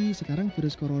 Apalagi sekarang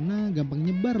virus corona gampang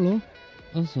nyebar loh.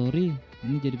 Oh sorry,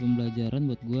 ini jadi pembelajaran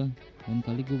buat gua. Lain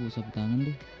kali gua bawa sapu tangan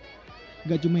deh.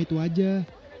 Gak cuma itu aja,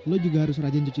 lo juga harus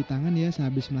rajin cuci tangan ya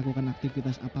sehabis melakukan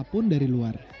aktivitas apapun dari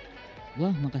luar.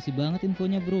 Wah makasih banget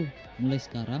infonya bro. Mulai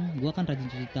sekarang gua akan rajin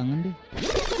cuci tangan deh.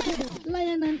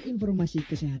 Layanan informasi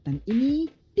kesehatan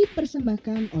ini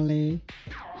dipersembahkan oleh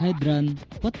Hydran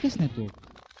Podcast Network.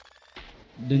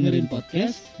 Dengerin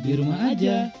podcast di rumah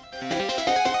aja.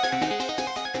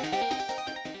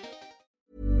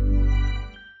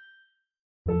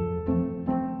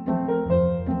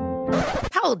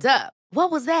 Hold up. What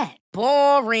was that?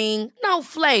 Boring. No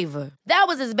flavor.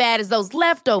 That was as bad as those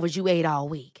leftovers you ate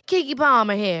all week. Keke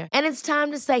Palmer here, and it's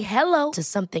time to say hello to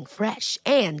something fresh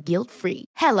and guilt-free.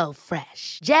 Hello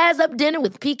Fresh. Jazz up dinner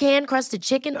with pecan-crusted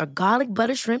chicken or garlic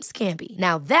butter shrimp scampi.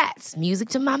 Now that's music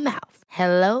to my mouth.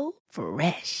 Hello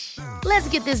Fresh.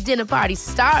 Let's get this dinner party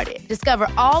started.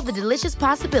 Discover all the delicious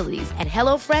possibilities at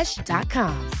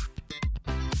hellofresh.com.